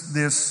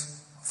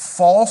this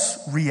false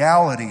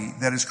reality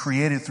that is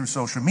created through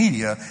social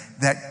media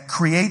that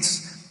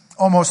creates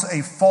almost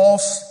a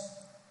false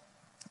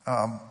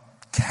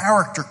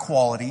character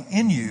quality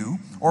in you,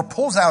 or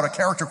pulls out a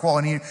character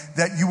quality in you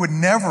that you would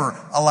never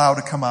allow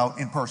to come out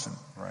in person.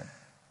 Right.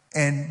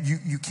 And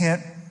you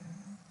can't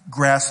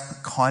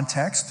grasp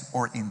context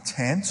or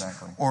intent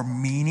or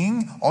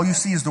meaning. All you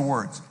see is the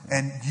words.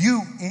 And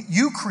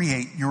you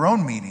create your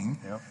own meaning.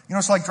 Yep. You know,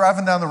 it's like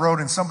driving down the road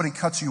and somebody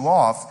cuts you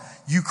off.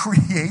 You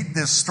create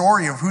this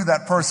story of who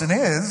that person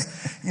is.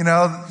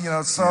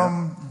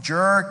 Some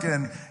jerk,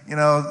 and,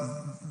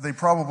 they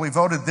probably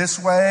voted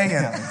this way,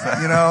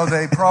 and,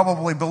 they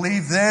probably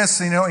believe this,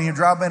 and you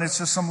drive in, it's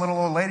just some little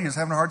old lady who's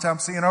having a hard time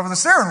seeing over the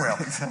steering wheel.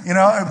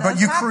 But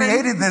you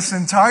created this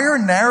entire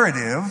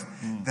narrative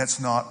that's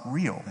not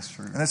real. That's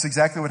true. And that's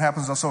exactly what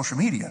happens on social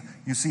media.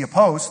 You see a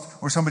post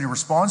or somebody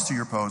responds to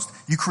your post.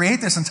 You create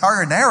this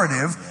entire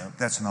narrative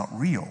that's not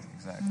real.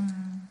 Exactly.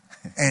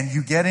 And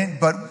you get in,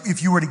 but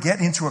if you were to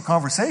get into a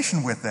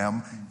conversation with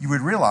them, you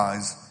would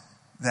realize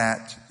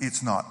that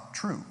it's not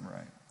true. Right.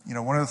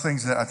 One of the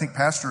things that I think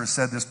Pastor has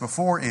said this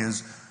before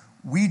is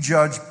we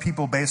judge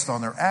people based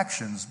on their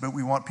actions, but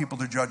we want people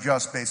to judge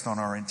us based on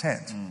our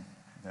intent.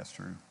 That's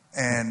true.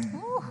 And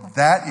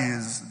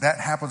that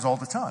happens all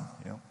the time.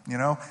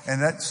 Yep.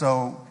 And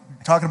so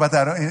talking about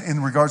that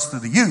in regards to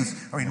the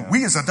youth,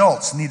 we as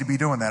adults need to be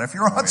doing that. If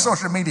you're on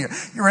social media,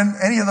 you're in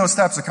any of those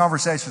types of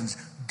conversations,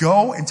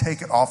 go and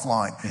take it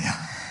offline. Yeah.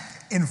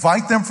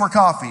 Invite them for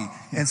coffee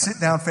and sit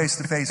down face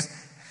to face,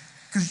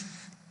 because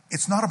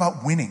it's not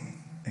about winning.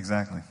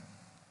 Exactly.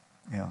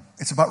 Yeah.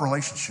 It's about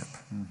relationship.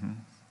 Mm-hmm.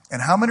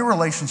 And how many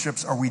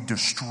relationships are we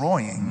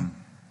destroying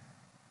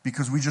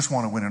because we just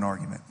want to win an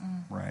argument?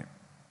 Right.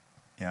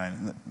 Yeah.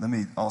 And let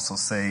me also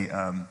say,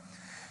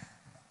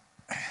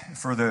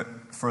 for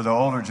the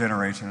older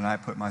generation, and I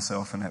put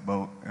myself in that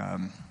boat,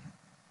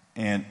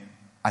 and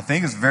I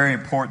think it's very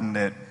important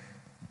that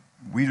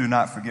we do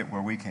not forget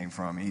where we came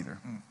from either,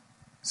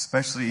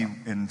 especially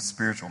in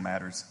spiritual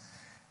matters,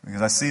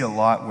 because I see a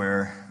lot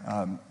where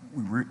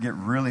we get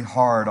really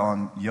hard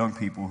on young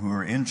people who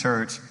are in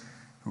church,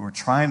 who are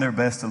trying their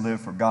best to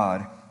live for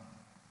God,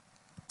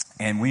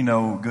 and we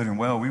know good and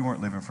well we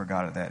weren't living for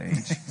God at that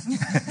age.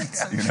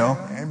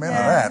 Amen to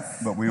that.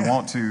 But we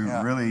want to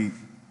really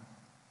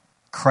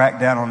crack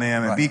down on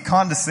them and be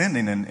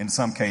condescending in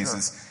some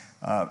cases.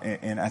 Sure.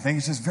 And I think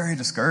it's just very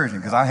discouraging,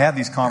 because I have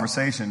these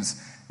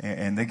conversations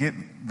and they get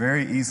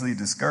very easily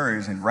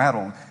discouraged and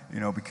rattled,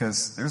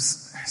 because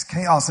there's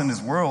chaos in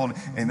this world,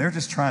 and they're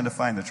just trying to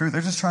find the truth.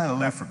 They're just trying to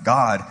live for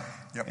God.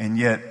 Yep. And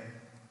yet,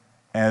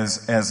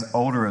 as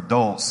older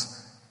adults,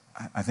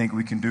 I think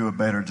we can do a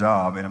better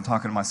job, and I'm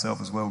talking to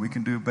myself as well, we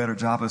can do a better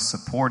job of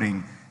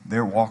supporting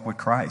their walk with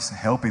Christ,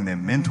 helping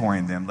them,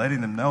 mentoring them,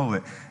 letting them know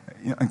that,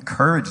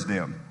 encourage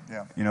them.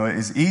 Yeah.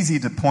 It's easy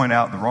to point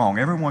out the wrong.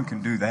 Everyone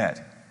can do that.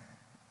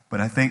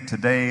 But I think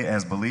today,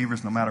 as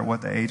believers, no matter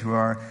what the age we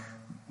are,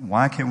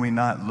 why can we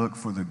not look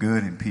for the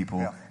good in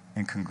people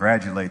and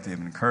congratulate them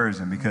and encourage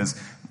them? Because,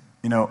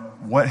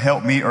 what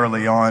helped me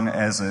early on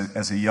as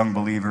a young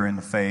believer in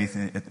the faith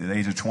at the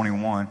age of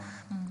 21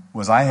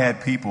 was I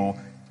had people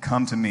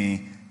come to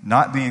me,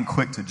 not being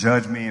quick to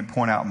judge me and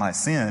point out my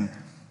sin,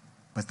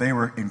 but they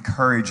were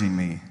encouraging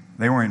me.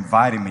 They were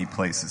inviting me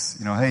places.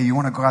 Hey, you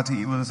want to go out to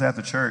eat with us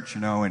after church?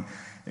 And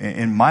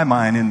in my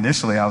mind,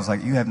 initially, I was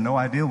like, you have no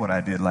idea what I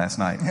did last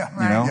night.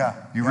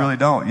 You really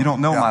don't. You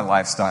don't know my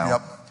lifestyle.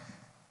 Yep.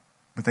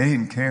 But they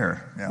didn't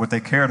care. Yeah. What they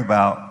cared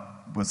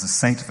about was the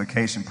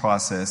sanctification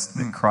process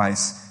that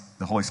Christ,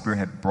 the Holy Spirit,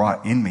 had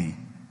brought in me.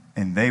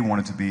 And they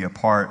wanted to be a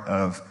part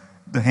of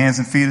the hands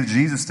and feet of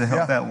Jesus to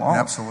help that along.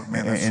 Absolutely.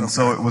 Man, and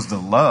so it was the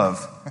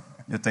love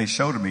that they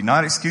showed to me,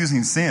 not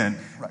excusing sin,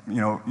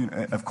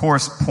 of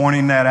course,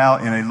 pointing that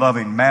out in a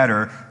loving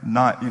manner,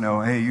 not,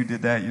 hey, you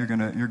did that, you're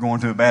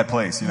going to a bad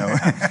place,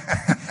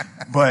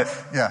 but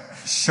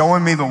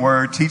showing me the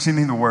word, teaching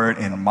me the word,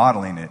 and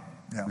modeling it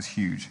was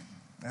huge.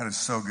 That is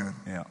so good.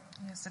 Yeah.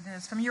 Yes, it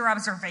is. From your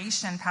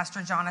observation,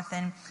 Pastor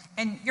Jonathan,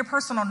 and your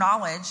personal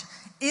knowledge,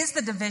 is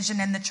the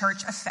division in the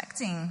church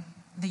affecting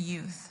the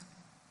youth?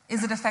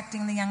 Is it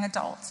affecting the young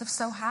adults? If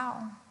so,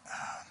 how?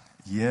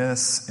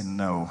 Yes and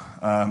no.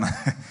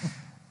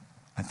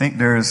 I think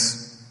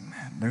there's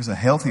a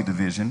healthy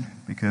division,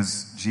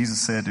 because Jesus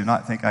said, do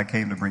not think I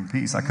came to bring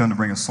peace. I come to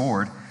bring a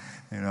sword,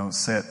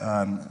 set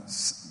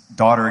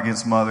daughter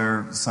against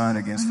mother, son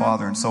against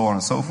father, and so on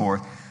and so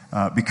forth,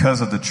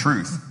 because of the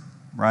truth,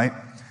 right?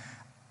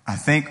 I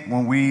think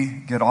when we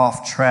get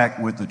off track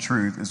with the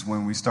truth is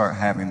when we start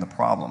having the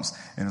problems.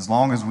 And as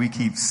long as we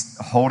keep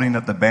holding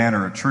up the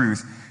banner of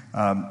truth,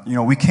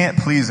 we can't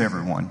please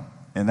everyone.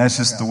 And that's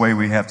just the way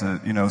we have to,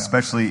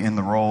 especially in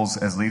the roles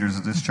as leaders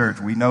of this church,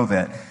 we know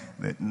that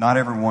not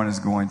everyone is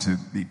going to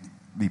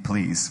be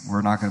pleased.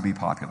 We're not going to be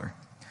popular.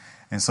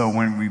 And so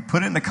when we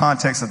put it in the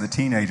context of the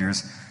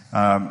teenagers,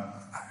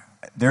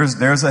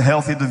 there's a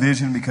healthy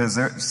division, because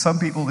some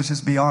people, let's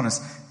just be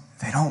honest,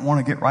 they don't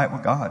want to get right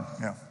with God.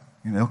 Yeah.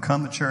 They'll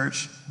come to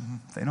church.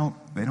 They don't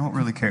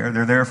really care.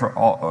 They're there for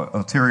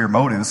ulterior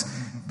motives,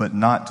 but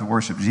not to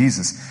worship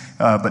Jesus.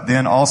 But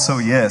then also,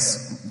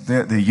 yes,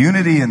 the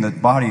unity in the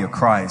body of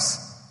Christ,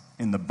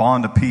 in the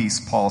bond of peace,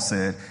 Paul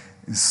said,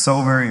 is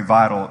so very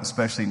vital,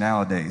 especially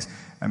nowadays.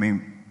 I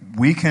mean,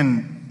 we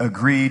can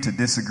agree to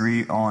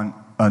disagree on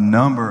a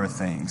number of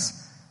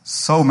things,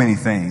 so many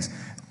things.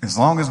 as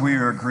long as we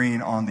are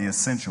agreeing on the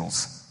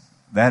essentials,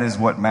 that is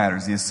what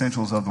matters, the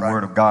essentials of the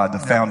Word of God, the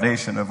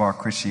foundation of our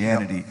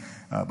Christianity.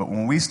 But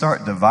when we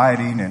start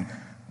dividing and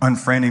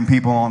unfriending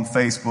people on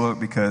Facebook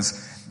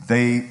because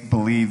they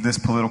believe this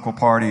political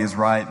party is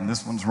right and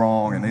this one's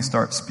wrong, and they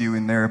start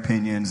spewing their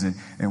opinions,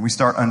 and we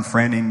start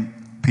unfriending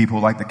people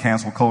like the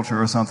cancel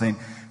culture or something,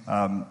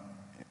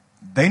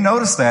 they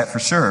notice that for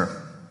sure.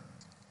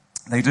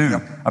 They do.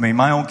 Yep. I mean,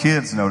 my own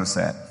kids notice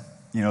that.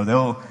 You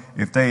know,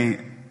 if they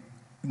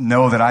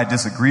know that I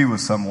disagree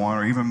with someone,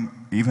 or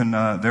even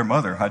their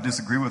mother, I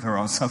disagree with her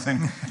on something,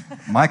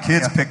 my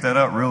kids pick that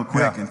up real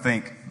quick and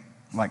think,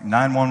 like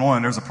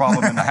 911, there's a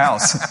problem in the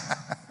house.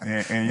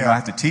 And you know, I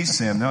have to teach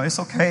them, no, it's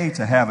okay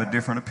to have a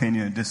different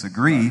opinion and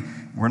disagree.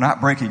 We're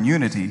not breaking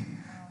unity.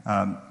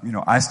 You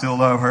know, I still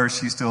love her.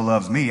 She still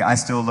loves me. I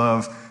still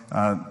love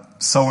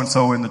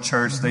so-and-so in the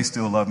church. They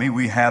still love me.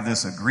 We have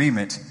this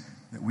agreement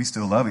that we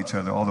still love each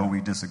other, although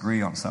we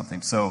disagree on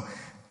something. So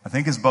I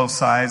think it's both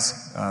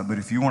sides. But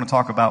if you want to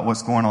talk about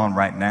what's going on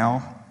right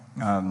now,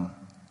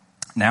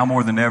 now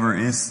more than ever,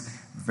 it's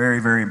very,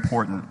 very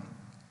important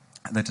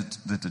that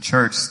the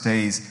church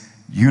stays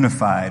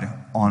unified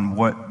on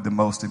what the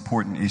most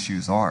important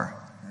issues are.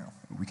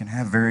 We can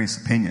have various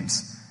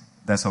opinions.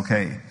 That's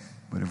okay.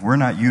 But if we're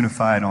not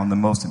unified on the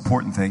most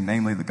important thing,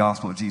 namely the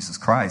gospel of Jesus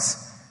Christ,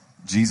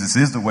 Jesus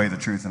is the way, the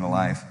truth, and the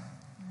life,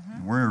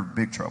 we're in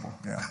big trouble.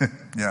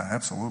 Yeah,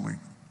 absolutely.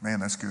 Man,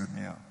 that's good.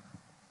 Yeah.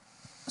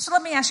 So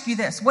let me ask you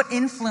this. What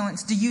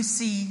influence do you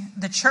see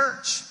the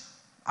church,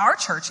 our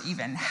church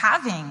even,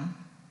 having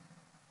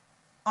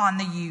on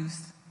the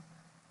youth,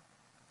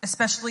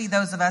 especially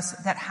those of us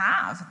that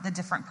have the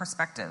different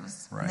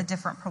perspectives, and the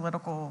different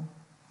political...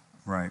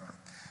 Right.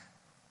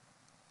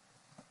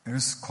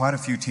 There's quite a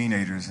few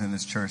teenagers in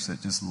this church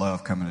that just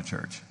love coming to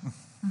church.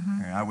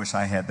 And I wish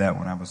I had that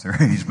when I was their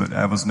age, but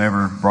I was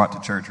never brought to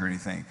church or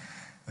anything.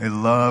 They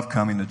love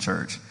coming to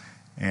church.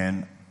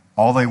 And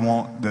all they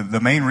want, the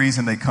main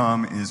reason they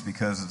come is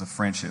because of the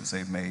friendships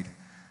they've made.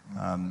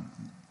 And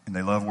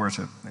they love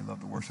worship. They love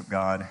to worship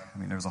God. I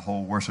mean, there's a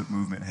whole worship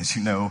movement, as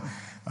you know.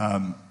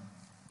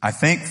 I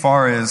think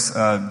far as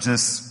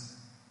just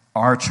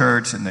our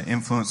church and the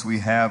influence we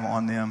have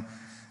on them,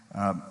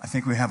 I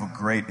think we have a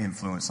great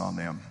influence on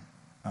them.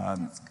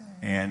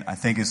 And I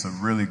think it's a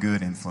really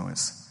good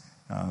influence.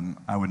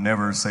 I would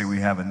never say we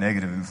have a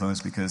negative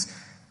influence, because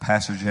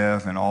Pastor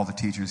Jeff and all the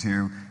teachers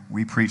here,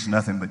 we preach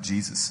nothing but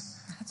Jesus.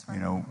 That's right. You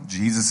know,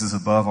 Jesus is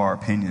above our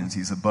opinions.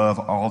 He's above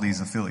all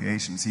these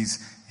affiliations.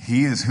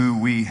 He is who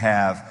we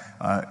have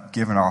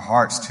given our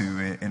hearts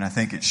to, and I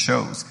think it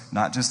shows,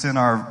 not just in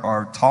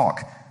our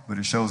talk, but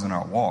it shows in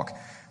our walk.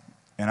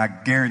 And I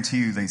guarantee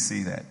you they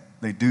see that.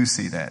 They do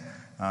see that.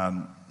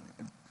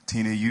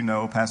 Tina, you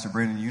know, Pastor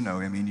Brendan, you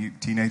know, I mean,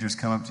 teenagers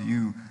come up to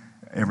you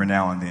every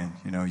now and then.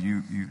 You know,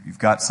 you've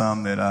got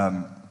some that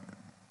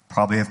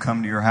probably have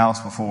come to your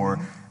house before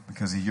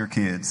because of your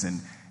kids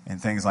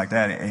and things like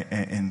that.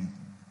 And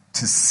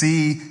to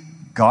see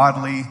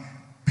godly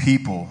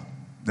people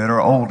that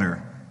are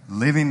older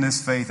living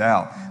this faith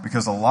out,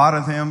 because a lot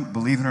of them,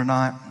 believe it or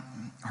not,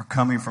 are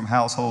coming from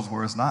households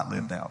where it's not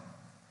lived out.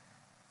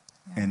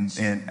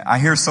 And I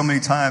hear so many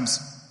times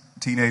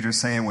teenagers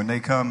saying when they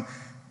come,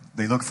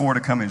 they look forward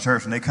to coming to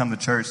church. When they come to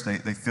church,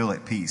 they feel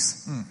at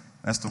peace.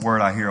 That's the word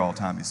I hear all the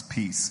time, is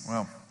peace.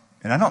 Well,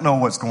 and I don't know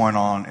what's going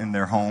on in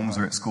their homes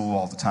or at school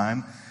all the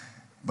time,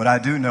 but I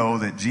do know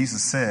that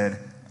Jesus said,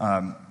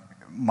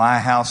 my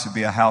house should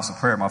be a house of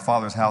prayer. My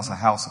Father's house, a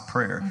house of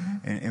prayer.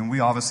 And we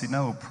obviously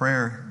know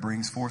prayer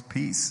brings forth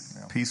peace.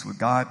 Peace with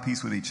God,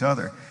 peace with each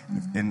other.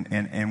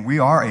 And we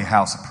are a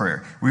house of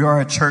prayer. We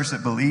are a church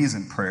that believes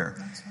in prayer.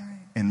 That's right.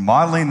 And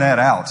modeling that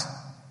out,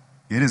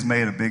 it has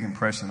made a big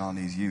impression on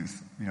these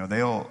youth. You know,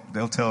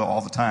 they'll tell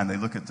all the time. They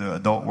look at the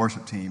adult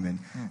worship team, and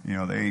you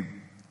know,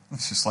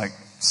 it's just like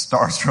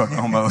starstruck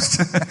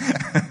almost.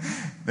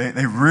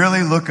 They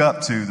really look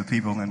up to the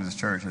people in this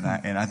church, and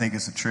I think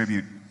it's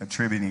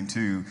attributing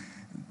to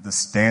the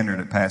standard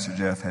that Pastor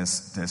Jeff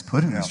has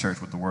put in this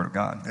church with the Word of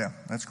God. Yeah,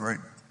 that's great.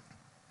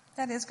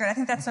 That is great. I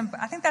think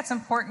that's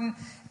important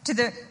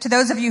to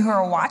those of you who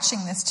are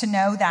watching this, to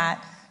know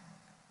that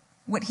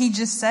what he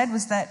just said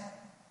was that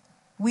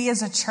we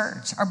as a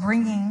church are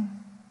bringing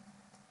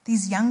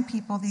these young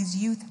people, these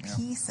youth,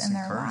 peace in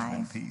their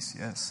life. Peace,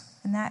 yes.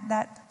 And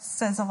that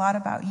says a lot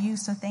about you.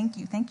 So thank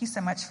you. Thank you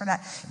so much for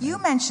that.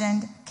 You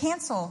mentioned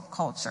cancel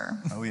culture.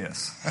 Oh,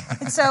 yes.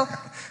 And so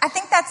I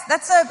think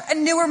that's a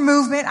newer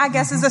movement, I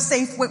guess, is a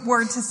safe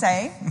word to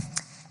say.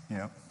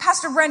 Yeah.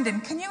 Pastor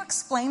Brendan, can you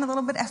explain a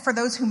little bit for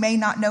those who may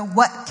not know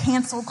what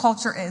cancel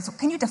culture is?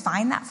 Can you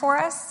define that for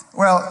us?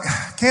 Well,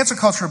 cancel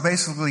culture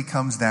basically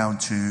comes down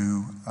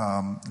to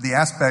the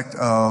aspect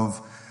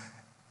of,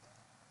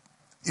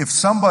 if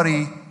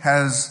somebody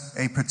has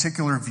a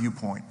particular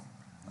viewpoint,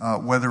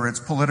 whether it's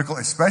political,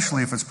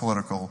 especially if it's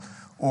political,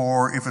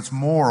 or if it's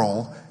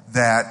moral,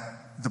 that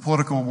the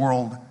political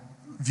world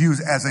views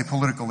as a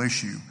political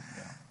issue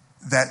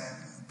that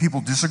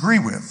people disagree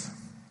with,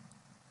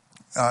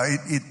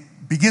 it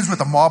begins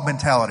with a mob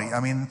mentality. I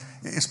mean,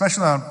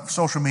 especially on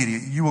social media,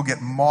 you will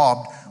get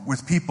mobbed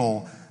with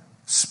people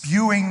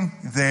spewing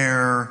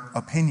their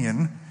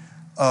opinion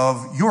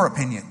of your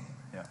opinion.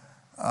 Yeah.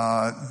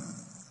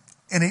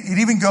 And it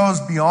even goes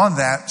beyond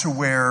that to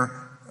where,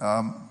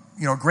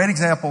 a great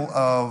example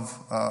of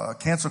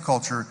cancel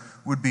culture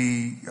would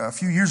be a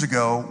few years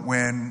ago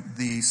when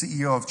the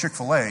CEO of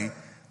Chick-fil-A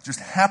just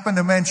happened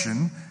to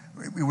mention,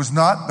 it was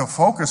not the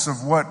focus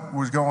of what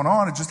was going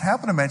on, it just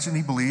happened to mention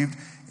he believed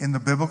in the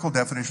biblical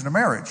definition of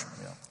marriage.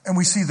 Yeah. And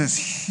we see this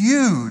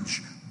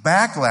huge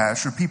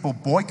backlash of people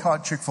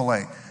boycott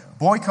Chick-fil-A.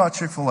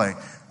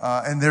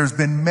 And there's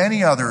been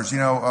many others,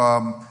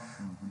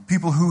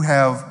 people who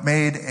have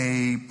made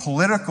a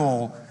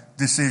political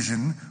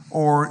decision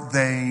or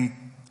they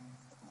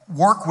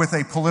work with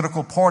a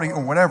political party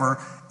or whatever,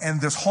 and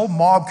this whole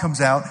mob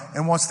comes out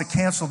and wants to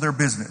cancel their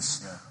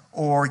business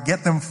or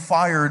get them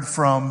fired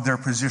from their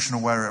position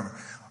or whatever.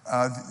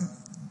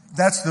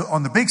 That's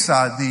on the big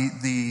side.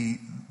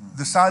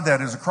 The side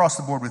that is across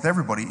the board with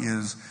everybody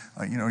is,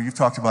 you've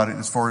talked about it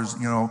as far as,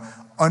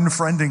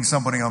 unfriending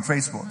somebody on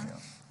Facebook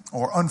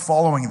or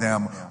unfollowing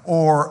them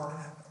or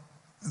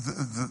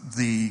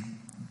the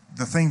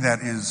thing that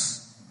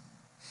is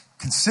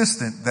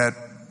consistent, that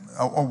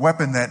a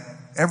weapon that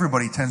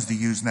everybody tends to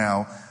use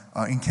now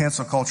in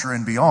cancel culture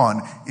and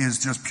beyond is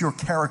just pure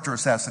character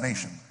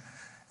assassination.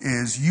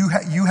 Is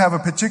you have a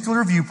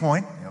particular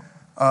viewpoint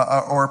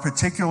or a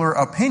particular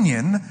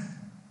opinion,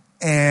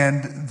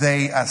 and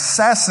they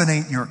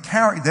assassinate your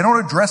character. They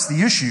don't address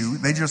the issue.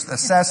 They just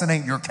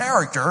assassinate your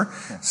character,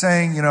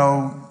 saying,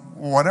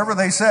 whatever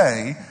they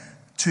say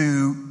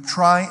to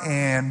try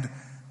and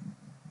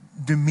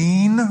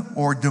demean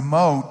or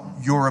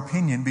demote your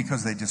opinion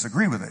because they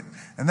disagree with it.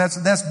 And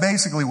that's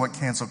basically what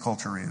cancel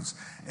culture is.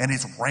 And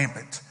it's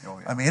rampant. Oh,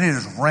 yeah. I mean, it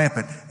is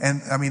rampant.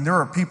 And I mean, there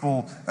are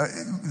people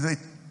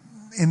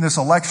in this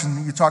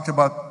election,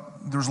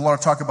 there's a lot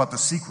of talk about the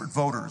secret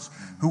voters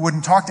who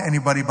wouldn't talk to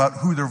anybody about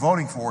who they're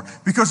voting for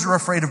because they're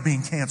afraid of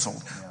being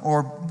canceled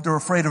or they're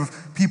afraid of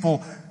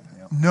people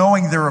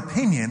knowing their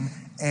opinion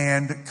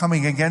and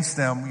coming against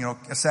them,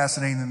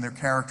 assassinating their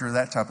character,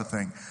 that type of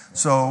thing.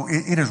 So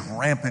it is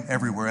rampant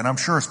everywhere. And I'm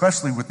sure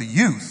especially with the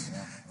youth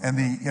and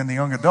the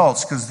young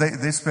adults, because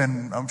they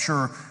spend, I'm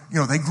sure,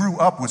 they grew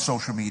up with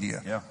social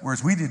media,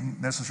 whereas we didn't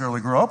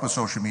necessarily grow up with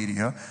social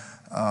media.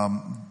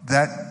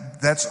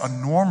 That's a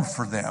norm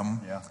for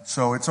them. Yeah.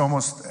 So it's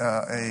almost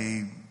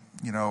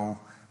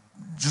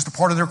just a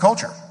part of their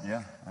culture.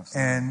 Yeah,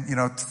 absolutely.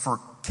 And for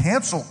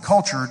cancel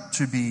culture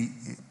to be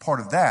part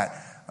of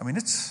that, I mean,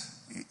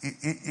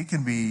 it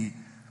can be,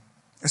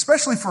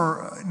 especially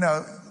for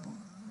now.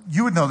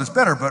 You would know this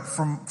better, but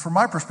from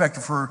my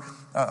perspective, for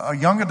a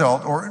young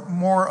adult or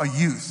more a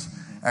youth,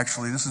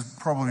 actually, this is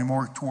probably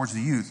more towards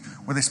the youth,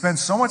 where they spend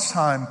so much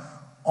time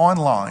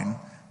online,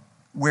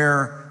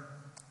 where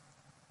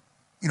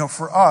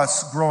for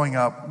us growing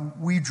up,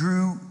 we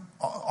drew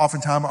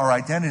oftentimes our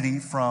identity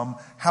from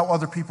how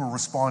other people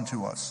respond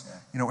to us,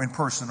 in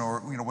person,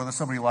 or whether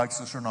somebody likes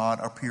us or not,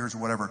 our peers or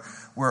whatever.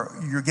 Where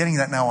you're getting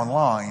that now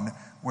online,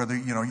 whether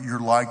you're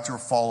liked or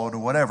followed or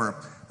whatever.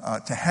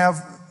 To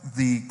have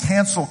the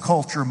cancel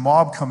culture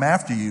mob come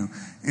after you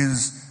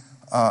is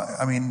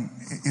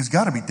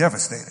got to be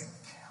devastating.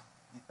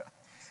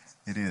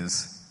 It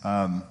is.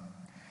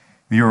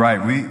 You're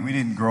right. We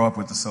didn't grow up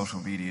with the social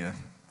media.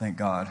 Thank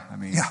God. I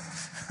mean,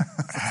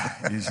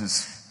 it's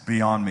just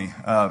beyond me.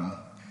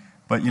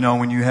 But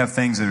when you have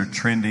things that are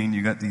trending,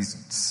 you got these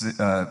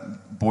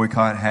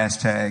boycott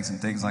hashtags and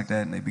things like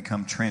that, and they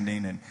become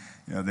trending, and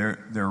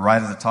they're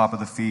right at the top of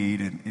the feed,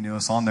 and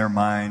it's on their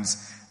minds.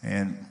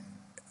 And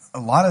a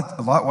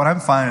lot. What I'm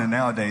finding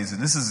nowadays,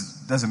 and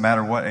doesn't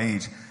matter what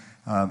age,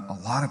 a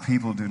lot of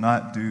people do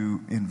not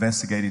do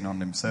investigating on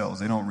themselves.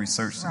 They don't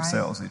research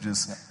themselves. They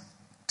just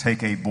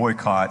take a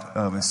boycott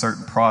of a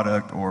certain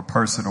product or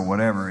person or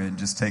whatever and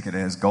just take it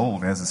as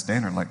gold, as a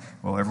standard. Like,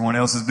 well, everyone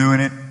else is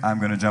doing it, I'm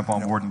going to jump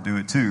on board and do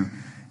it too.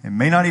 And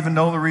may not even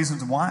know the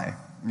reasons why,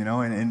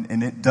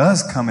 and it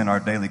does come in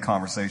our daily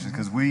conversations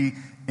because we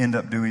end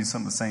up doing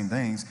some of the same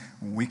things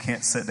when we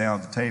can't sit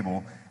down at the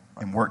table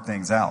and work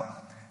things out.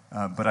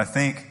 But I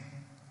think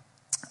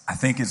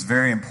it's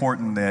very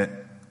important that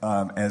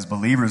as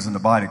believers in the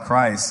body of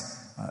Christ,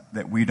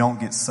 that we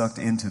don't get sucked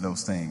into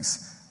those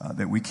things.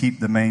 That we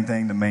keep the main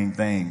thing the main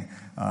thing.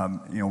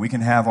 We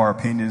can have our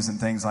opinions and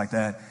things like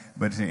that,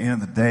 but at the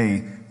end of the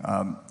day,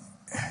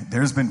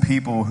 there's been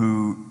people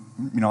who,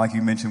 like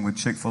you mentioned with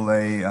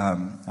Chick-fil-A,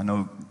 I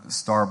know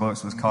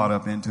Starbucks was caught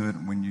up into it.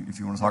 If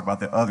you want to talk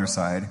about the other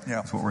side,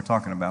 that's what we're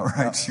talking about,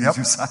 right? Choose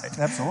your side.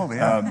 Absolutely.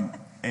 Yeah.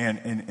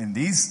 And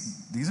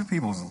these are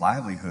people's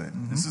livelihood.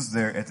 Mm-hmm. This is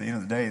at the end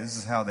of the day, this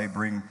is how they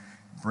bring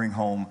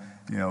home,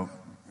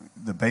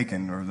 the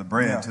bacon or the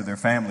bread to their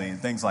family and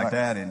things like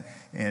that.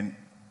 And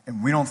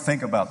we don't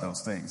think about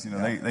those things.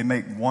 They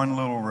make one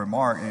little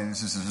remark, and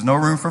it's just there's no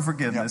room for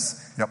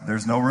forgiveness. Yep.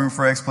 There's no room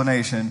for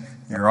explanation.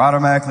 You're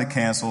automatically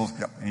canceled,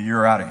 and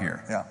you're out of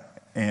here. Yeah.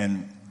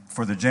 And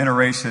for the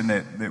generation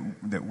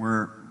that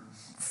we're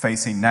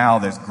facing now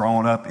that's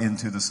grown up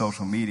into the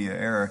social media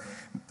era.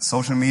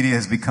 Social media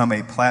has become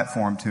a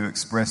platform to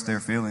express their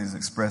feelings,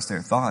 express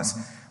their thoughts.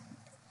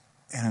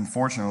 And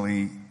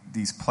unfortunately,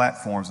 these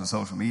platforms of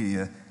social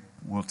media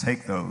will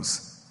take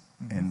those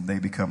and they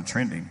become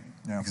trending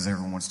because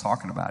everyone's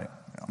talking about it.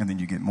 And then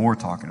you get more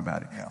talking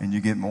about it and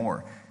you get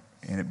more.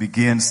 And it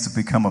begins to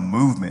become a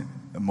movement.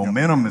 A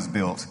momentum is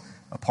built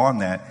upon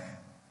that.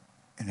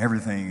 And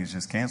everything is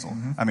just canceled.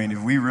 I mean,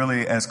 if we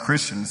really, as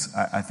Christians,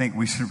 I think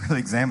we should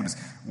really examine this.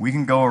 We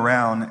can go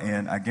around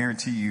and I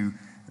guarantee you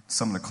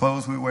some of the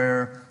clothes we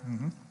wear,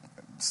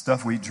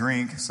 stuff we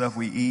drink, stuff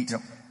we eat.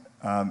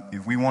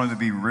 If we wanted to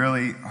be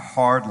really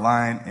hard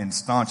line and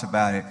staunch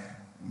about it,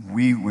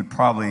 we would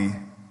probably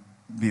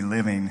be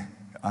living,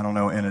 I don't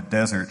know, in a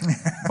desert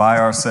by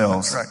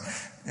ourselves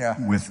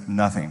with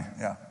nothing.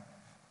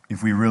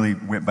 If we really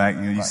went back,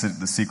 you said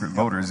the secret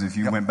voters, if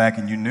you went back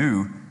and you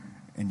knew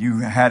and you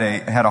had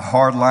a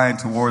hard line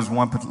towards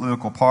one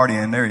political party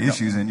and their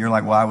issues, and you're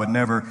like, well, I would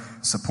never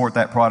support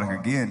that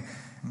product again.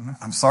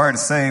 I'm sorry to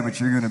say, but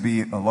you're going to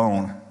be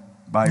alone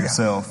by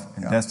yourself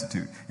and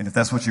destitute. And if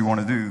that's what you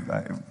want to do,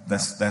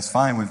 that's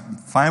fine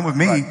with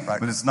me,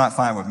 but it's not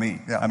fine with me.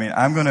 I mean,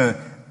 I'm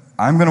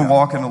gonna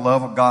walk in the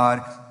love of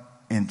God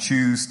and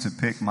choose to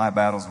pick my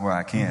battles where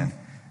I can,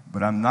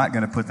 but I'm not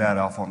going to put that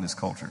off on this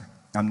culture.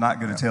 I'm not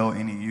going to tell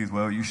any youth,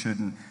 well, you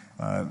shouldn't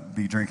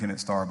be drinking at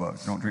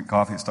Starbucks. Don't drink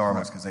coffee at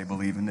Starbucks because they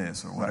believe in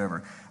this or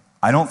whatever.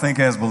 I don't think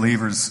as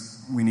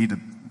believers we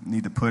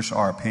need to push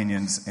our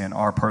opinions and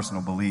our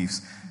personal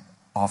beliefs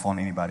off on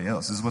anybody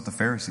else. This is what the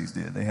Pharisees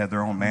did. They had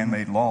their own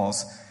man-made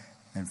laws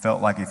and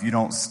felt like if you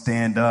don't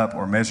stand up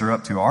or measure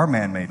up to our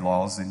man-made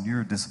laws, then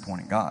you're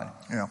disappointing God.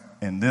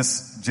 And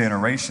this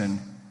generation,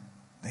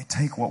 they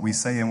take what we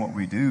say and what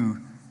we do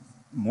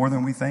more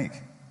than we think.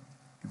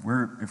 If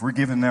we're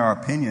giving their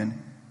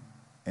opinion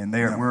and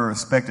we're a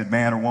respected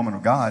man or woman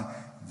of God,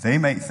 they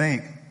may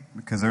think,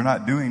 because they're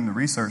not doing the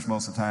research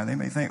most of the time, they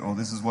may think, oh,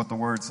 this is what the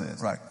word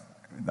says.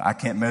 I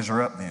can't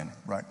measure up then.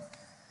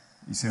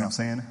 You see what I'm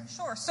saying?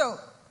 Sure. So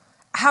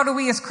how do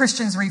we as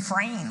Christians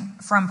refrain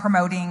from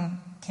promoting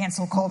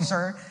cancel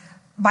culture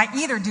by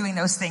either doing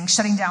those things,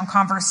 shutting down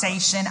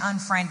conversation,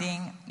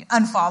 unfriending,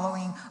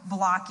 unfollowing,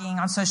 blocking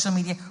on social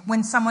media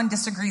when someone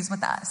disagrees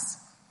with us?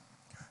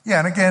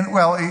 And again,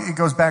 well, it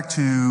goes back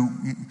to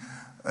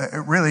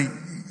really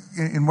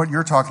in what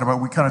you're talking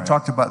about. We kind of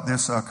talked about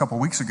this a couple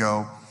weeks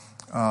ago.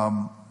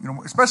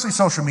 Especially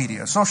social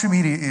media. Social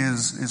media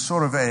is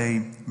sort of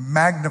a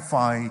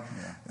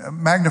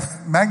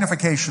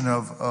magnification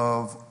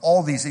of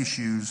all these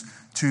issues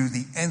to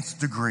the nth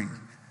degree.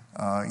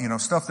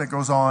 Stuff that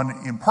goes on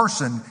in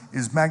person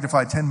is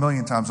magnified 10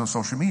 million times on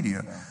social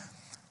media.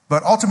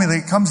 But ultimately,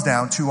 it comes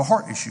down to a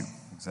heart issue.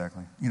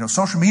 Exactly.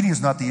 Social media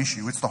is not the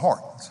issue; it's the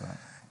heart. That's right.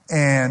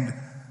 And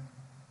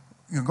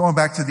going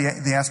back to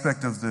the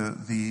aspect of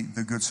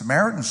the Good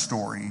Samaritan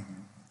story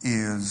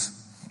is,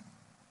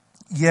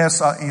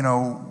 yes,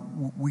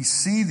 we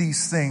see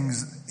these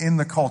things in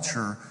the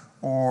culture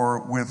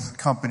or with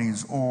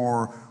companies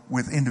or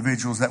with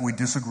individuals that we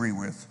disagree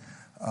with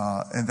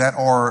and that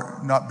are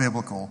not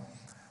biblical.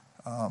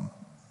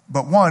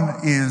 But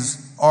one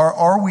is,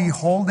 are we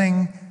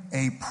holding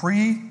a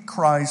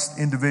pre-Christ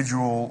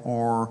individual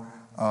or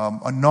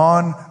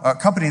a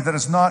company that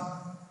is not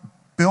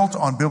built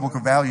on biblical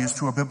values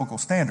to a biblical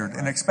standard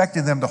and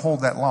expecting them to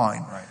hold that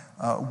line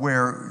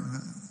where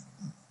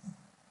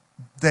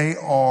they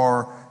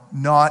are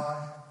not,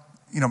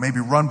 maybe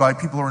run by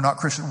people who are not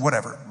Christian,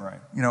 whatever.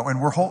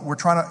 And we're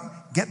trying to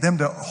get them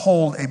to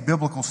hold a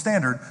biblical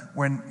standard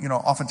when,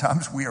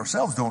 oftentimes we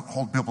ourselves don't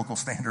hold biblical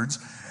standards.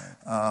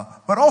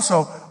 But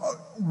also,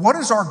 what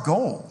is our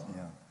goal?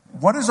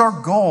 What is our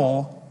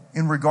goal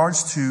in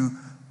regards to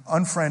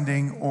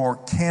unfriending or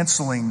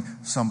canceling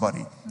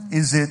somebody?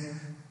 Is it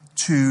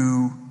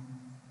to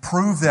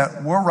prove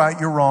that we're right,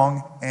 you're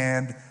wrong,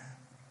 and,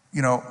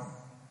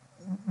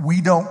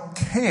 we don't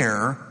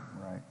care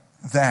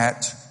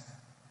that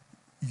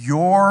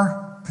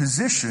your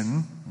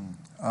position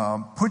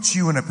puts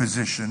you in a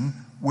position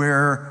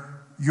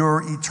where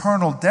your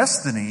eternal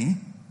destiny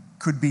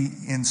could be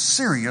in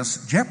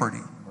serious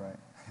jeopardy?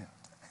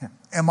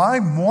 Am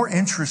I more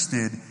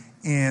interested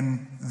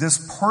in this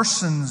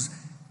person's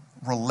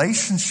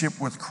relationship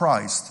with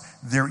Christ,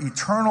 their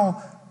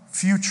eternal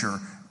future,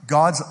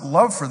 God's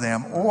love for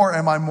them, or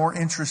am I more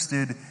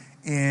interested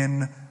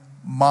in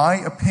my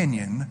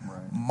opinion,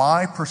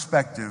 my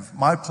perspective,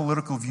 my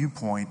political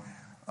viewpoint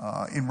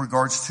in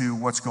regards to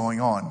what's going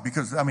on?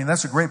 Because,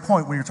 that's a great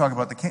point when you're talking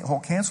about the whole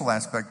cancel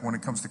aspect when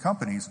it comes to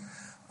companies.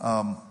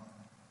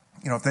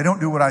 If they don't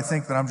do what I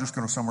think, then I'm just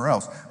going to somewhere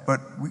else.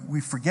 But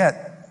we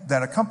forget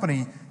that a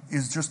company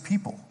is just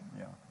people.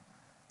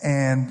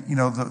 And,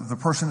 the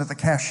person at the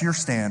cashier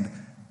stand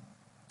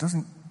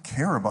doesn't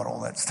care about all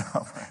that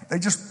stuff. They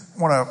just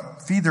want to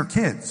feed their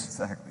kids.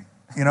 Exactly.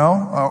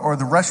 Or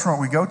the restaurant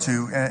we go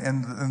to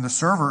and the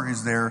server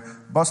is there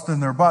busting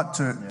their butt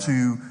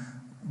to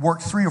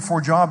work 3 or 4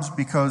 jobs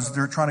because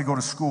they're trying to go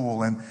to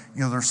school and,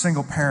 they're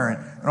single parent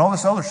and all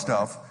this other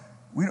stuff.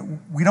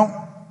 We don't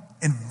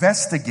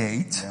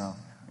investigate Yeah.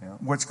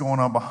 what's going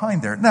on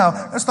behind there. Now,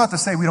 that's not to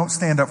say we don't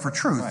stand up for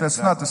truth. Right, That's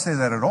not to say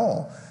that at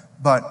all.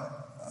 But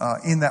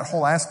in that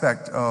whole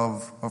aspect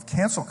of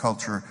cancel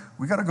culture,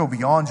 we got to go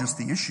beyond just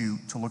the issue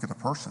to look at the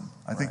person.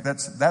 I think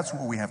that's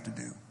what we have to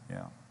do.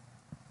 Yeah,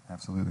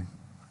 absolutely.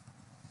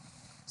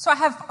 So I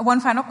have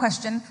one final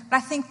question, but I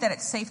think that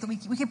it's safe that we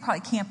could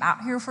probably camp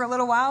out here for a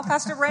little while,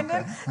 Pastor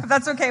Brendan, if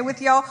that's okay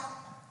with y'all.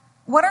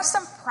 What are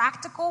some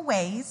practical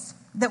ways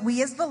that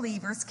we as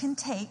believers can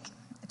take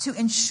to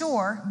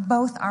ensure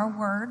both our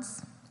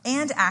words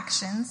and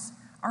actions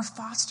are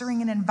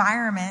fostering an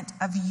environment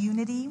of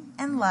unity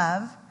and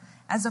love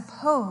as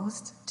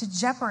opposed to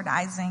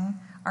jeopardizing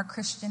our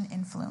Christian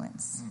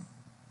influence?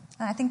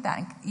 And I think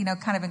that,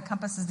 kind of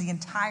encompasses the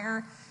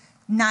entire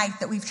night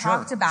that we've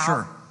talked about.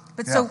 Sure.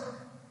 But so,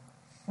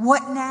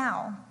 what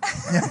now?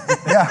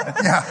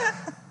 Yeah.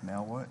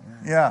 Now what?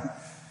 Yeah.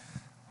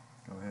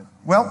 Go ahead.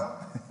 Well,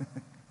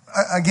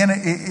 again,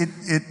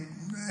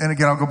 and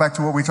again, I'll go back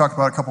to what we talked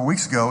about a couple of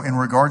weeks ago in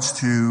regards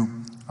to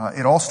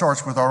it all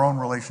starts with our own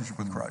relationship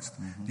with Christ.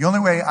 Mm-hmm. The only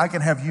way I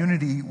can have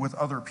unity with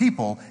other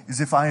people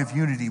is if I have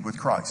unity with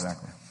Christ.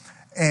 Exactly.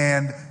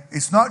 And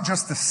it's not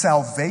just the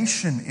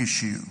salvation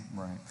issue.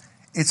 Right.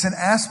 It's an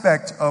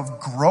aspect of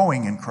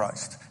growing in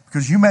Christ.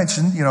 Because you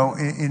mentioned,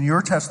 in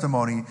your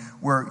testimony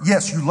where,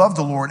 yes, you love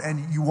the Lord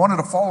and you wanted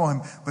to follow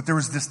him, but there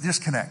was this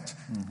disconnect.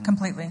 Mm-hmm.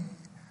 Completely.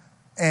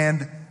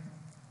 And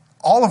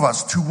all of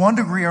us, to one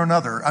degree or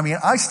another,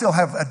 I still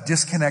have a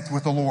disconnect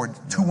with the Lord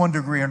to one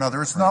degree or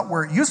another. It's not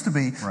where it used to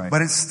be,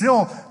 but it's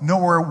still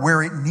nowhere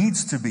where it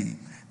needs to be.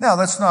 Now,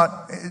 that's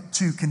not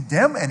to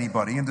condemn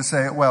anybody and to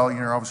say, well,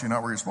 you're obviously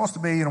not where you're supposed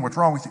to be, what's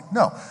wrong with you?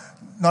 No,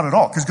 not at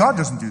all, because God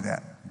doesn't do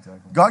that.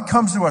 Exactly. God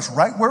comes to us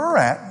right where we're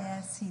at.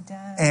 Yes, he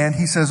does. And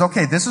he says,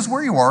 okay, this is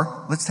where you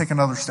are. Let's take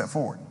another step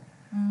forward.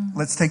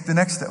 Let's take the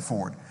next step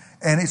forward.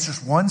 And it's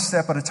just one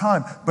step at a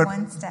time. But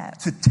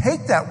to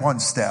take that one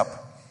step,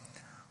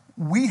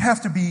 we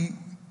have to be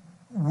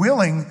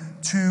willing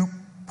to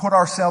put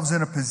ourselves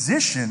in a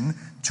position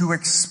to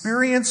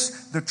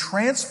experience the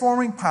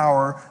transforming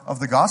power of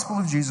the gospel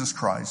of Jesus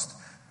Christ,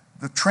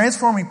 the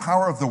transforming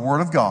power of the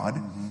Word of God,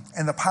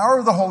 and the power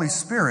of the Holy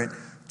Spirit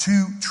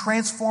to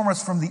transform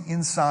us from the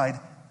inside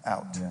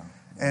out. Yeah.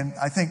 And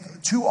I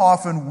think too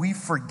often we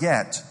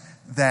forget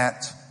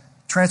that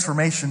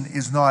transformation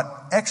is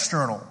not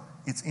external,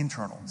 it's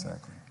internal.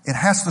 Exactly. It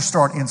has to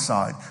start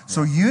inside. Yeah.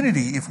 So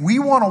unity, if we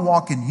want to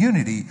walk in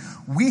unity,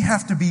 we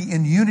have to be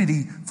in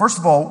unity, first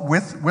of all,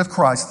 with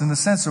Christ in the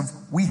sense of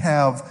we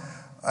have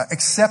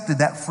accepted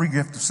that free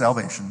gift of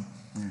salvation.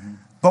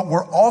 But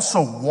we're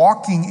also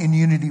walking in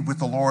unity with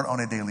the Lord on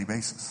a daily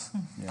basis.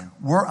 Yeah.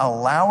 We're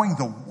allowing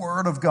the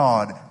Word of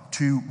God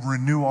to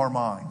renew our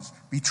minds.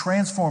 Be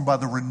transformed by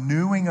the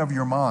renewing of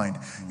your mind.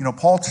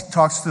 Paul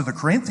talks to the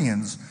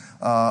Corinthians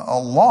a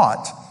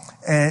lot.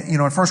 And, in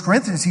 1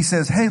 Corinthians, he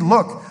says, hey,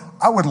 look,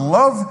 I would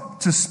love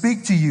to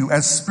speak to you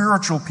as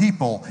spiritual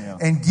people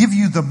and give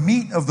you the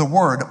meat of the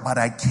Word, but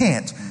I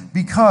can't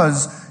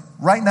because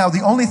right now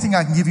the only thing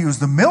I can give you is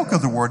the milk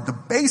of the Word, the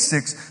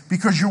basics,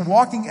 because you're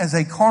walking as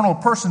a carnal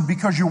person,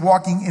 because you're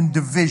walking in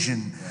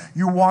division.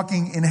 You're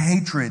walking in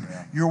hatred.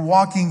 You're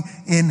walking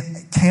in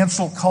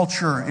cancel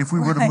culture, if we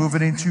were to move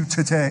it into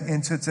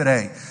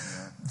today.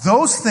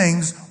 Those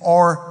things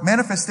are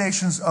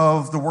manifestations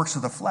of the works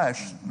of the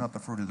flesh, not the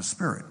fruit of the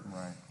Spirit.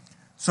 Right.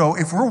 So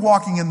if we're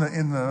walking in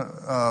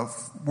the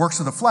works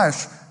of the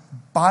flesh,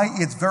 by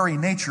its very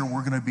nature,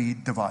 we're going to be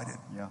divided.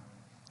 Yeah.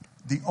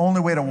 The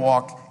only way to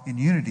walk in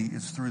unity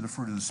is through the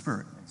fruit of the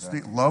Spirit.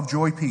 Exactly. Love,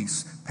 joy,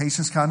 peace,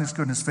 patience, kindness,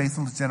 goodness,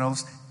 faithfulness,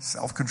 gentleness,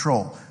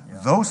 self-control. Yeah.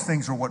 Those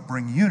things are what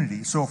bring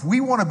unity. So if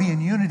we want to be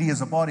in unity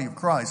as a body of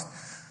Christ,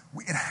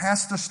 it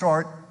has to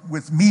start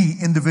with me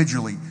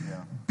individually.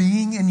 Yeah.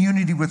 Being in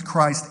unity with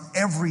Christ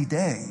every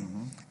day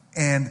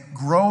and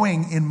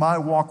growing in my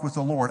walk with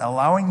the Lord,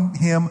 allowing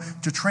Him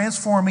to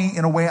transform me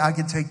in a way I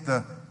can take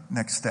the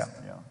next step.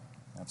 Yeah,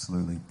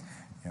 absolutely.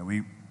 Yeah,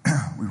 we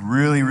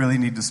really, really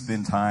need to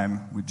spend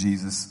time with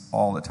Jesus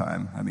all the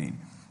time.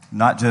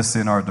 Not just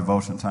in our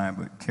devotion time,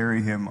 but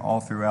carry Him all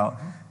throughout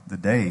the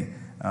day.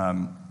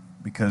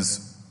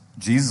 Because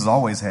Jesus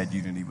always had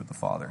unity with the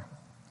Father.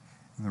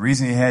 And the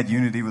reason He had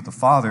unity with the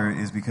Father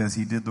is because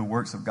He did the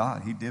works of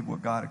God. He did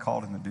what God had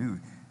called Him to do.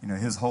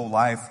 His whole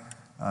life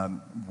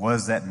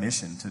was that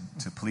mission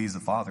to please the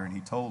Father. And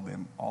He told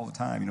them all the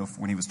time,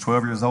 when He was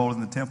 12 years old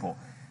in the temple,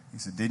 He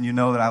said, didn't you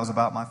know that I was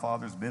about my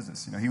Father's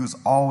business? He was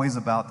always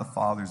about the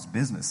Father's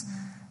business.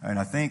 And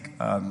I think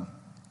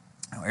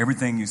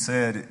everything you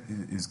said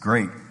is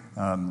great.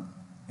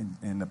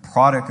 And the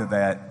product of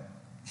that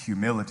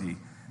humility,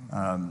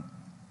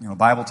 the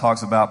Bible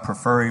talks about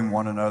preferring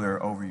one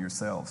another over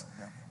yourselves.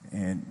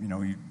 And,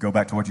 you go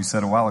back to what you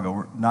said a while ago.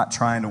 We're not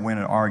trying to win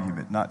an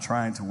argument, not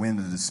trying to win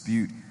the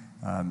dispute,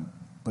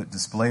 but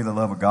display the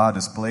love of God,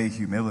 display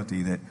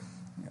humility that,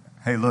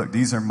 hey, look,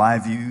 these are my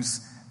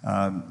views.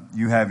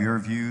 You have your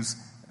views,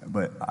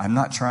 but I'm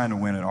not trying to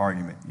win an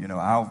argument.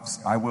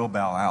 I will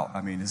bow out.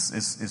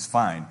 It's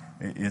fine.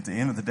 At the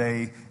end of the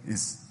day,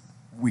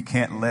 we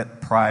can't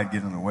let pride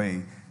get in the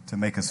way to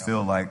make us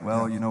feel like,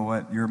 well, you know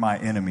what, you're my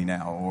enemy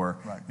now, or,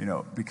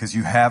 because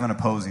you have an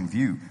opposing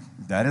view.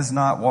 That is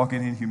not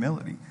walking in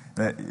humility.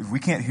 That if we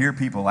can't hear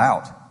people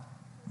out,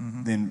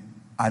 then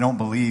I don't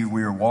believe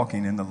we are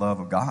walking in the love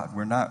of God.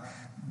 We're not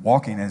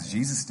walking as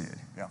Jesus did.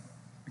 Yeah.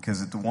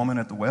 Because the woman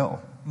at the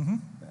well,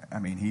 I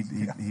mean,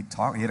 he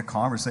talked. He had a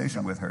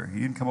conversation with her. He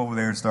didn't come over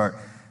there and start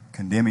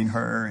condemning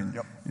her, and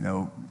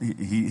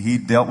he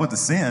dealt with the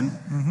sin,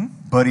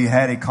 but he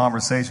had a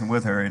conversation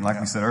with her, and like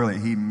we said earlier,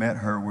 he met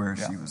her where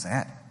she was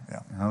at.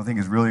 And I think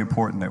it's really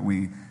important that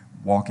we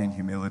walk in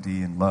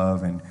humility and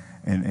love and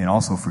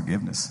also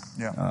forgiveness.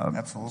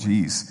 Absolutely.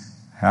 Geez,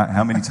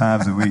 how many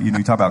times have we?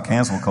 You talk about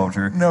cancel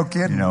culture. No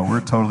kidding.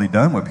 We're totally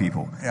done with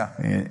people.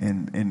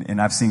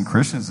 And I've seen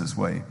Christians this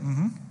way.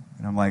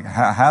 And I'm like,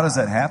 how does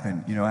that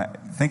happen?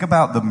 Think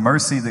about the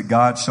mercy that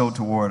God showed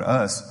toward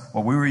us.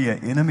 While we were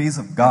yet enemies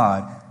of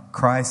God,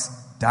 Christ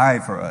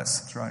died for us.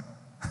 That's right.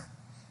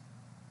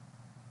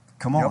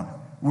 Come on.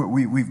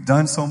 We've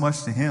done so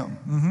much to him,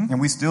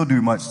 and we still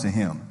do much to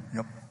him.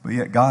 But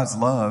yet God's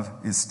love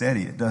is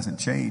steady. It doesn't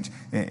change.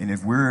 And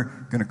if we're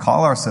going to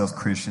call ourselves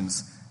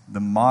Christians, the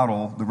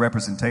model, the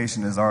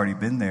representation has already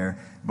been there.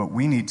 But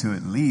we need to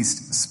at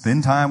least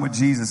spend time with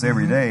Jesus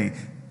every day,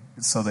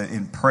 so that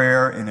in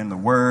prayer and in the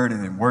word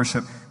and in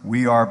worship,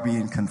 we are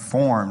being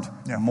conformed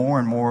more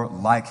and more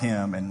like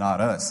him and not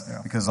us.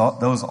 Because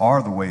those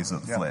are the ways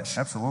of the flesh.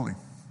 Absolutely.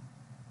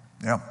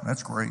 Yeah,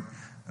 that's great.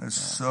 That's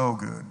so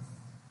good.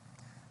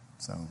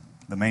 So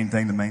the main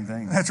thing.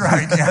 That's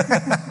right.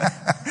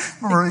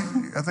 Remember,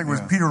 I think it was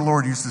Peter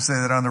Lord used to say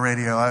that on the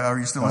radio. I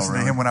used to listen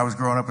to him when I was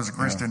growing up as a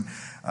Christian.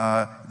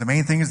 The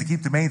main thing is to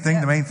keep the main thing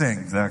the main thing.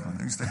 Exactly.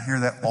 I used to hear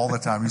that all the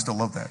time. I used to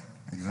love that.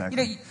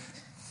 Exactly.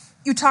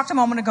 You talked a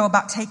moment ago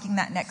about taking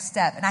that next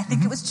step. And I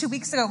think it was 2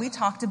 weeks ago we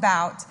talked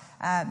about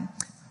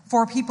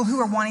for people who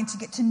are wanting to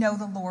get to know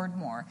the Lord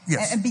more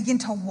and begin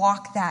to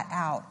walk that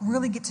out,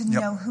 really get to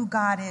know who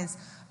God is,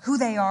 who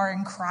they are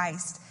in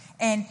Christ.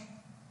 And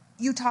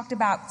you talked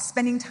about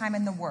spending time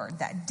in the Word,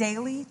 that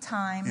daily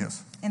time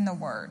in the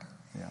Word.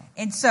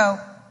 And so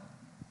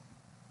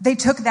they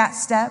took that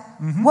step.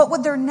 What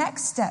would their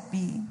next step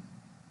be?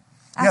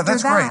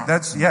 That's great.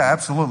 That's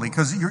absolutely.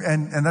 Because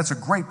and that's a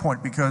great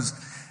point, because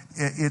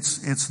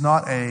it's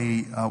not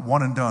a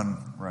one and done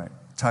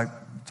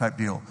type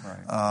deal.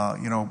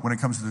 When it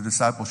comes to the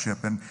discipleship,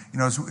 and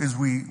as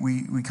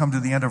we come to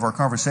the end of our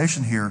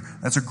conversation here,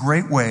 that's a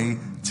great way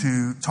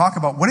to talk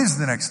about what is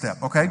the next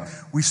step. Okay,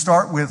 we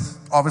start with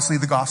obviously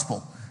the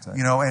gospel.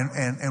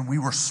 And we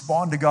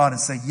respond to God and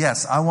say,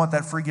 yes, I want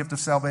that free gift of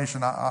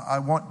salvation. I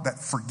want that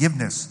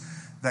forgiveness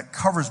that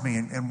covers me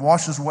and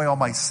washes away all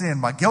my sin,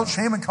 my guilt,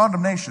 shame, and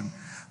condemnation,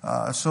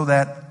 so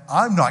that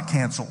I'm not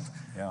canceled.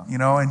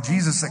 And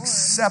Jesus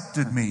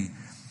accepted me.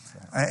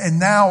 And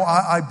now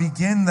I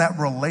begin that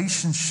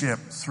relationship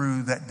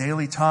through that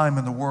daily time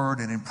in the Word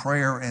and in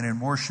prayer and in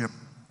worship.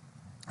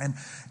 And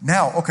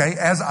now,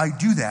 as I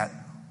do that,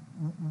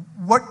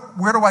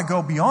 where do I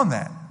go beyond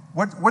that?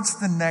 What's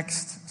the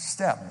next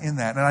step in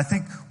that? And I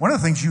think one of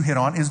the things you hit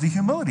on is the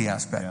humility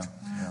aspect.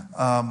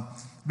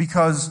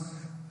 Because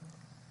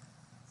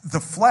the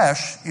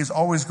flesh is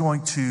always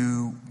going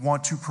to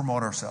want to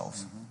promote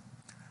ourselves.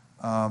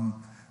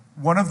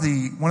 One of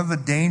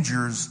the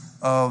dangers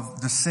of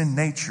the sin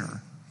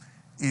nature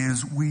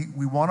is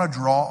we want to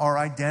draw our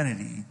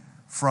identity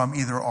from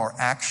either our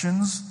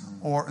actions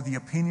or the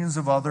opinions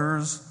of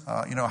others,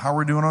 how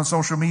we're doing on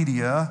social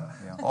media,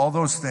 all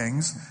those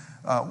things.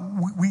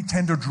 We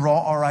tend to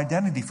draw our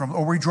identity from,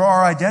 or we draw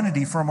our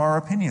identity from our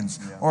opinions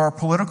or our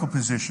political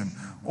position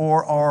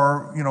or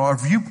our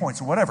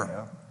viewpoints or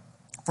whatever,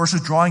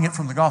 versus drawing it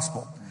from the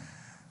gospel.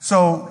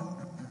 So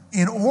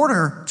in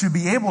order to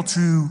be able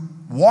to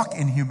walk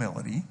in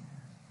humility,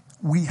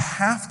 we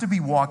have to be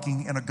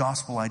walking in a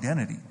gospel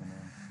identity.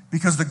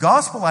 Because the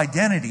gospel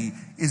identity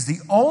is the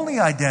only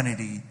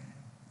identity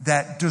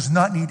that does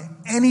not need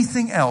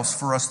anything else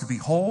for us to be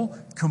whole,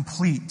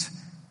 complete,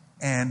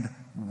 and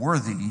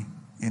worthy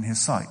in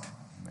his sight.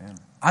 Amen.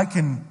 I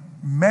can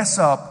mess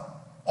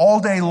up all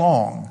day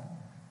long,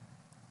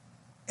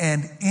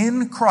 and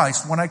in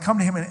Christ, when I come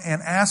to him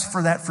and ask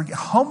for that,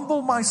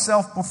 humble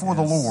myself before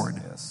the Lord,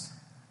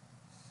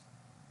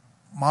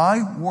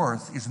 my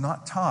worth is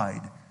not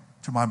tied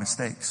to my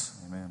mistakes.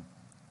 Amen.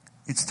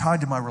 It's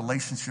tied to my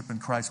relationship in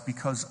Christ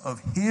because of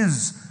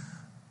his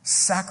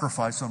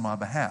sacrifice on my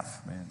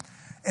behalf. Amen.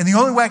 And the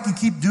only way I can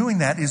keep doing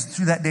that is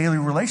through that daily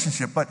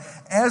relationship. But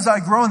as I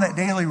grow in that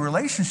daily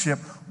relationship,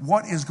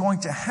 what is going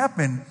to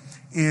happen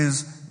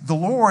is the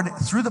Lord,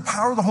 through the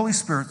power of the Holy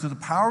Spirit, through the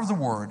power of the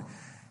Word,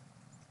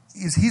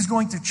 is he's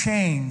going to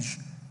change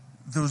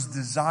those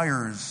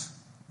desires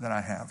that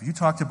I have. You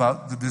talked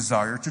about the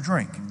desire to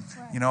drink,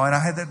 and I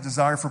had that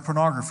desire for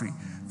pornography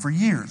for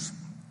years.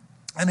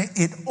 And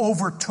it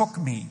overtook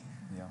me,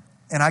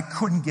 and I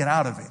couldn't get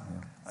out of it,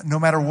 no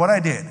matter what I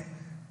did.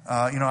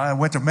 I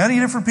went to many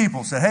different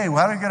people, said, hey,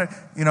 well, how do I get it?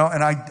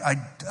 And I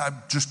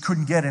just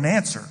couldn't get an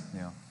answer.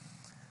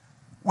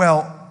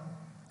 Well,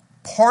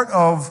 part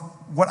of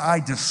what I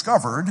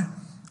discovered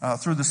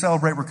through the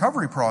Celebrate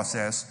Recovery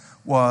process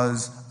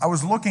was I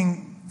was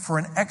looking for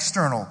an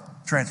external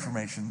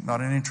transformation,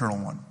 not an internal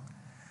one.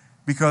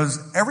 Because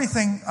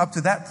everything up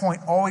to that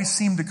point always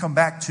seemed to come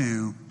back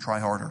to try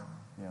harder.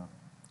 Yeah.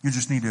 You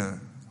just need to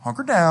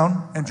hunker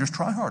down and just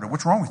try harder.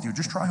 What's wrong with you?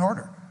 Just try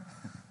harder.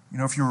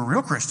 If you were a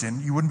real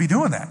Christian, you wouldn't be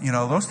doing that.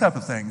 Those type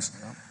of things.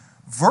 Yep.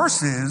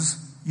 Versus,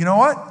 you know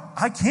what?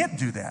 I can't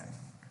do that.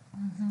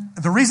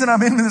 Mm-hmm. The reason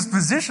I'm in this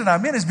position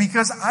I'm in is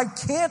because I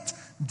can't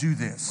do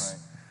this.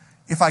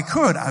 Right. If I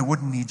could, I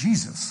wouldn't need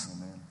Jesus.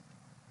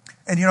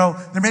 And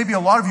there may be a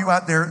lot of you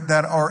out there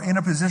that are in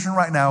a position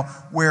right now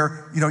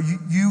where,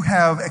 you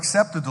have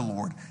accepted the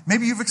Lord.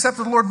 Maybe you've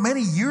accepted the Lord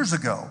many years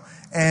ago,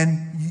 and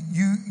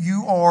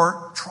you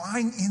are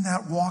trying in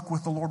that walk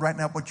with the Lord right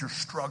now, but you're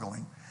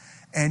struggling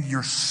and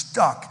you're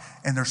stuck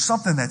and there's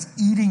something that's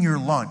eating your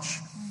lunch.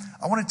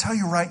 I want to tell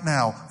you right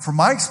now, from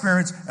my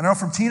experience, and I know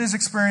from Tina's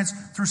experience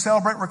through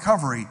Celebrate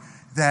Recovery,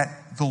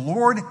 that the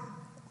Lord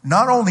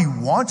not only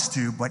wants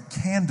to, but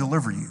can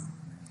deliver you.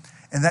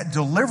 And that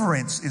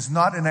deliverance is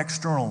not an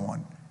external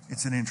one.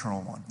 It's an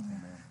internal one.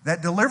 Amen.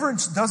 That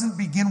deliverance doesn't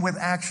begin with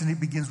action. It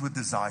begins with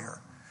desire.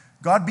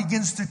 God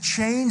begins to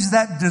change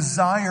that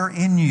desire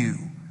in you.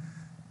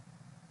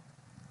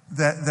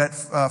 That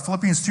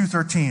Philippians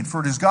 2:13, for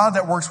it is God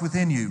that works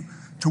within you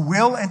to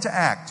will and to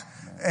act.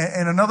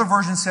 And another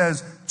version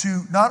says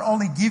to not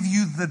only give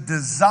you the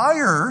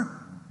desire,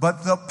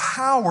 but the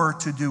power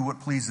to do what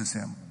pleases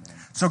Him.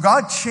 So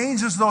God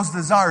changes those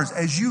desires.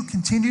 As you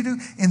continue to,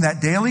 in that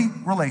daily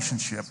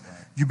relationship,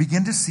 you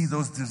begin to see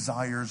those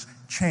desires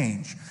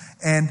change.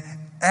 And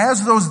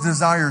as those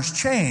desires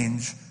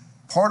change,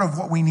 part of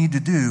what we need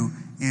to do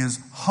is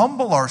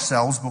humble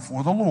ourselves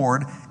before the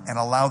Lord and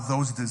allow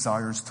those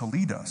desires to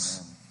lead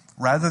us.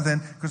 Rather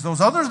than, because those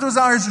other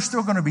desires are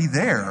still going to be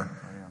there,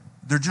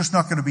 they're just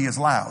not going to be as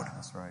loud.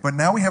 That's right. But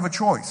now we have a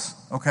choice,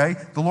 okay?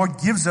 The Lord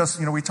gives us,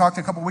 we talked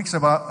a couple weeks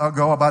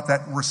ago about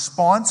that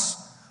response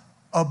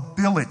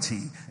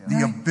ability,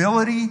 the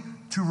ability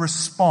to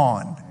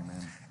respond.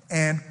 Amen.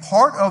 And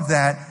part of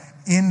that,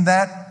 in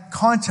that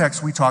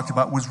context we talked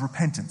about, was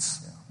repentance.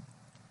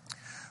 Yeah.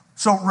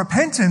 So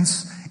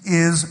repentance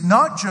is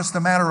not just a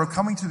matter of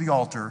coming to the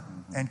altar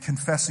and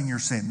confessing your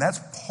sin.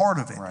 That's part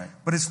of it, right.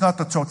 But it's not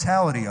the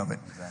totality of it.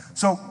 Exactly.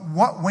 So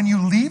when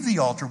you leave the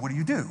altar, what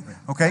do?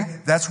 Okay,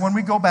 that's when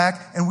we go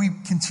back and we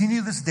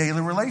continue this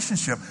daily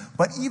relationship.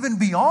 But even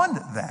beyond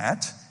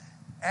that,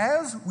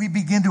 as we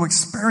begin to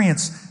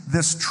experience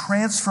this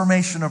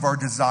transformation of our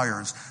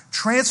desires,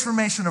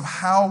 transformation of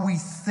how we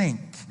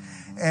think,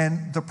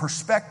 and the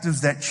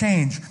perspectives that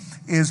change,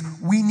 is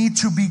we need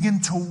to begin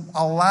to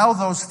allow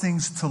those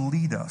things to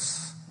lead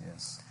us.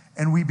 Yes.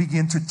 And we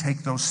begin to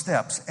take those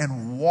steps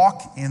and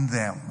walk in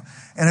them.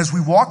 And as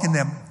we walk in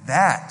them,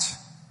 that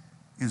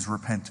is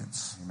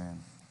repentance. Amen.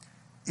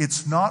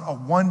 It's not a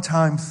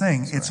one-time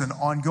thing. That's it's right. An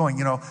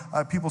ongoing.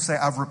 People say,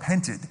 I've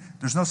repented.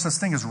 There's no such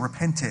thing as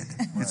repented.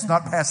 It's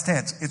not past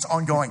tense. It's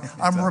ongoing.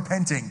 I'm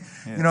repenting.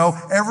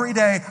 Yes. Every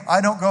day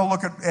I don't go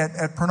look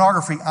at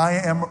pornography. I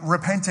am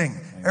repenting.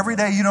 Amen. Every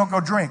day you don't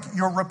go drink.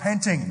 You're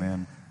repenting.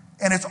 Amen.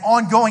 And it's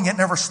ongoing. It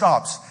never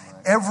stops.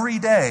 Right. Every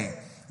day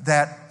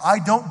that I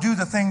don't do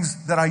the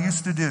things that I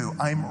used to do,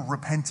 I'm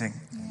repenting.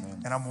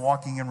 And I'm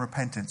walking in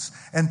repentance.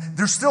 And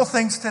there's still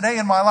things today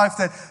in my life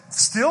that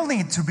still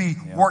need to be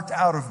worked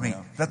out of me,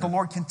 that the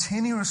Lord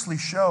continuously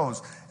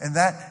shows. And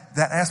that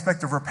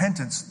aspect of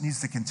repentance needs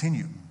to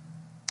continue.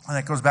 And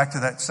that goes back to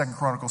that 2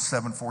 Chronicles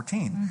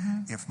 7:14. Mm-hmm.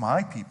 If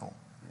my people.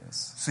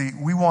 Yes. See,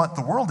 we want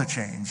the world to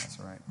change,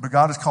 right. But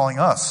God is calling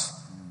us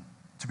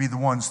to be the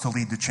ones to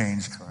lead the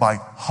change by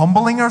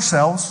humbling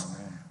ourselves,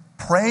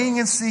 praying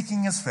and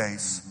seeking His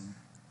face,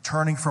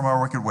 turning from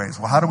our wicked ways.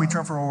 Well, how do we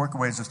turn from our wicked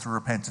ways? It's through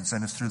repentance,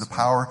 and it's through the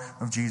power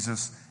of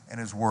Jesus and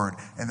His Word.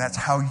 And that's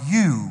how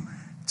you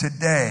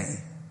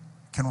today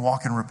can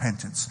walk in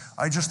repentance.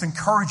 I just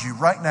encourage you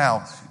right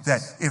now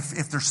that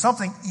if there's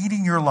something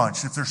eating your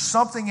lunch, if there's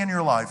something in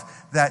your life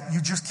that you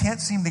just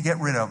can't seem to get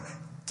rid of,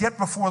 get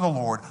before the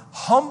Lord.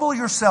 Humble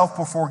yourself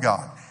before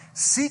God.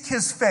 Seek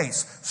His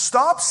face.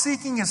 Stop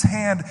seeking His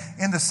hand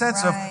in the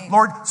sense of,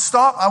 Lord,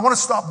 stop. I want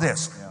to stop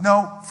this. Yeah.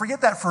 No,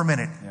 forget that for a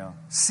minute. Yeah.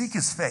 Seek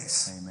His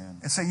face. Amen.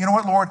 And say, you know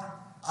what, Lord,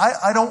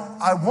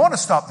 I want to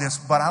stop this,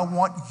 but I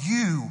want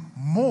you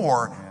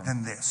more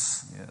than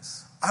this.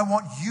 Yes. I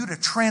want you to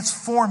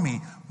transform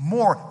me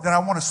more than I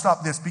want to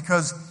stop this,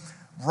 because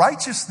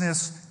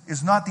righteousness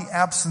is not the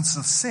absence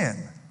of sin.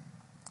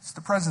 It's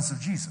the presence of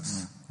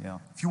Jesus. Yeah.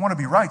 If you want to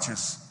be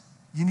righteous,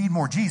 you need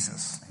more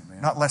Jesus.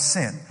 Not less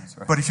sin.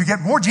 Right. But if you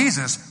get more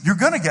Jesus, you're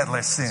going to get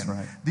less sin.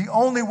 Right. The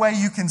only way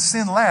you can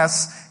sin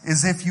less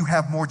is if you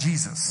have more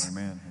Jesus.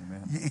 Amen.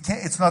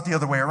 It's not the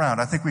other way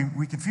around. I think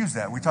we confuse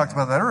that. We talked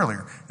about that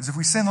earlier. Is if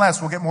we sin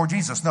less, we'll get more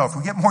Jesus. No, if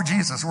we get more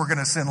Jesus, we're going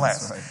to sin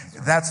less. That's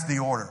right. That's the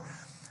order.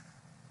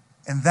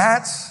 And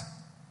that's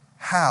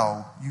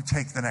how you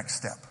take the next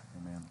step.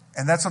 Amen.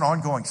 And that's an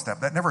ongoing step.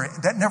 That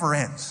never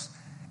ends.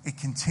 It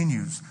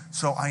continues.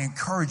 So I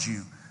encourage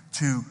you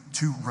to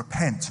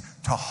repent,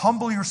 to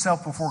humble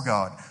yourself before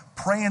God,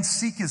 pray and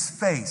seek His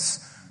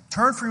face,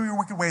 Turn from your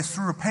wicked ways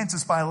through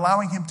repentance by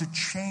allowing him to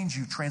change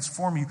you,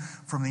 transform you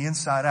from the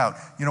inside out.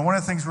 You know, one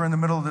of the things, we're in the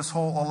middle of this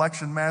whole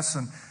election mess,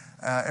 and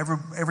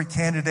every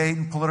candidate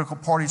and political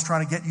party is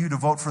trying to get you to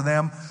vote for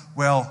them.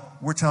 Well,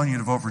 we're telling you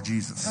to vote for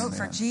Jesus. Vote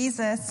for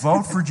Jesus.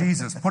 Vote for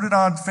Jesus. Put it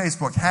on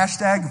Facebook.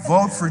 Hashtag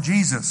vote for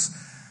Jesus.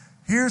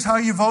 Here's how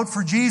you vote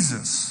for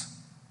Jesus.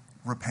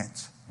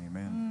 Repent.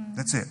 Amen.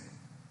 That's it.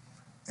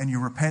 And you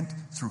repent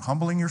through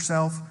humbling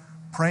yourself,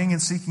 praying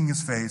and seeking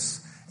his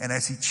face. And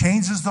as he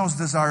changes those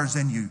desires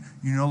in you,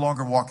 you no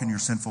longer walk in your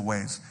sinful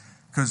ways.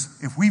 Because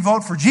if we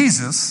vote for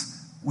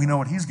Jesus, we know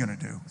what he's going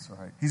to do. That's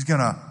right. He's going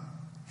to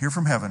hear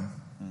from heaven,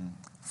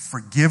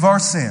 forgive our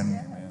sin,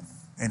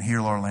 and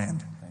heal our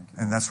land.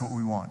 And that's what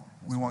we want.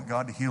 We want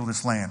God to heal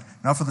this land.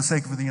 Not for the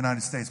sake of the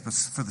United States, but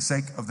for the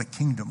sake of the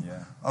kingdom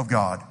of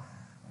God.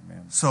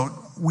 Amen. So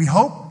we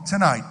hope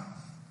tonight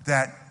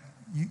that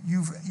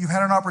you've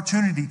had an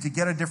opportunity to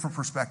get a different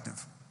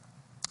perspective.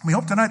 We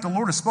hope tonight the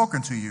Lord has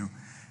spoken to you.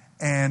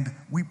 And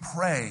we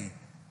pray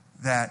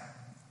that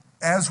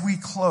as we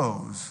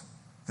close,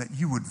 that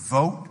you would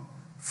vote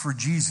for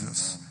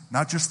Jesus,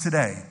 not just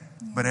today,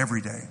 but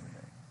every day.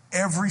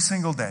 Every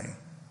single day.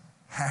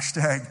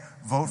 Hashtag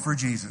vote for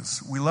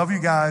Jesus. We love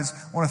you guys.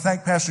 I want to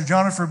thank Pastor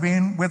Jonathan for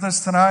being with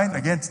us tonight.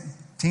 Again,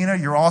 Tina,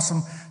 you're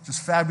awesome.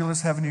 Just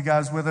fabulous having you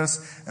guys with us.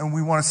 And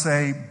we want to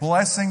say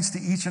blessings to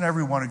each and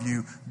every one of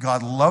you.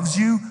 God loves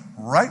you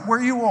right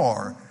where you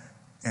are.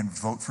 And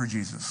vote for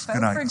Jesus. Vote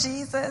Good night. for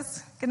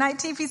Jesus. Good night,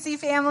 TPC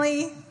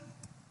family.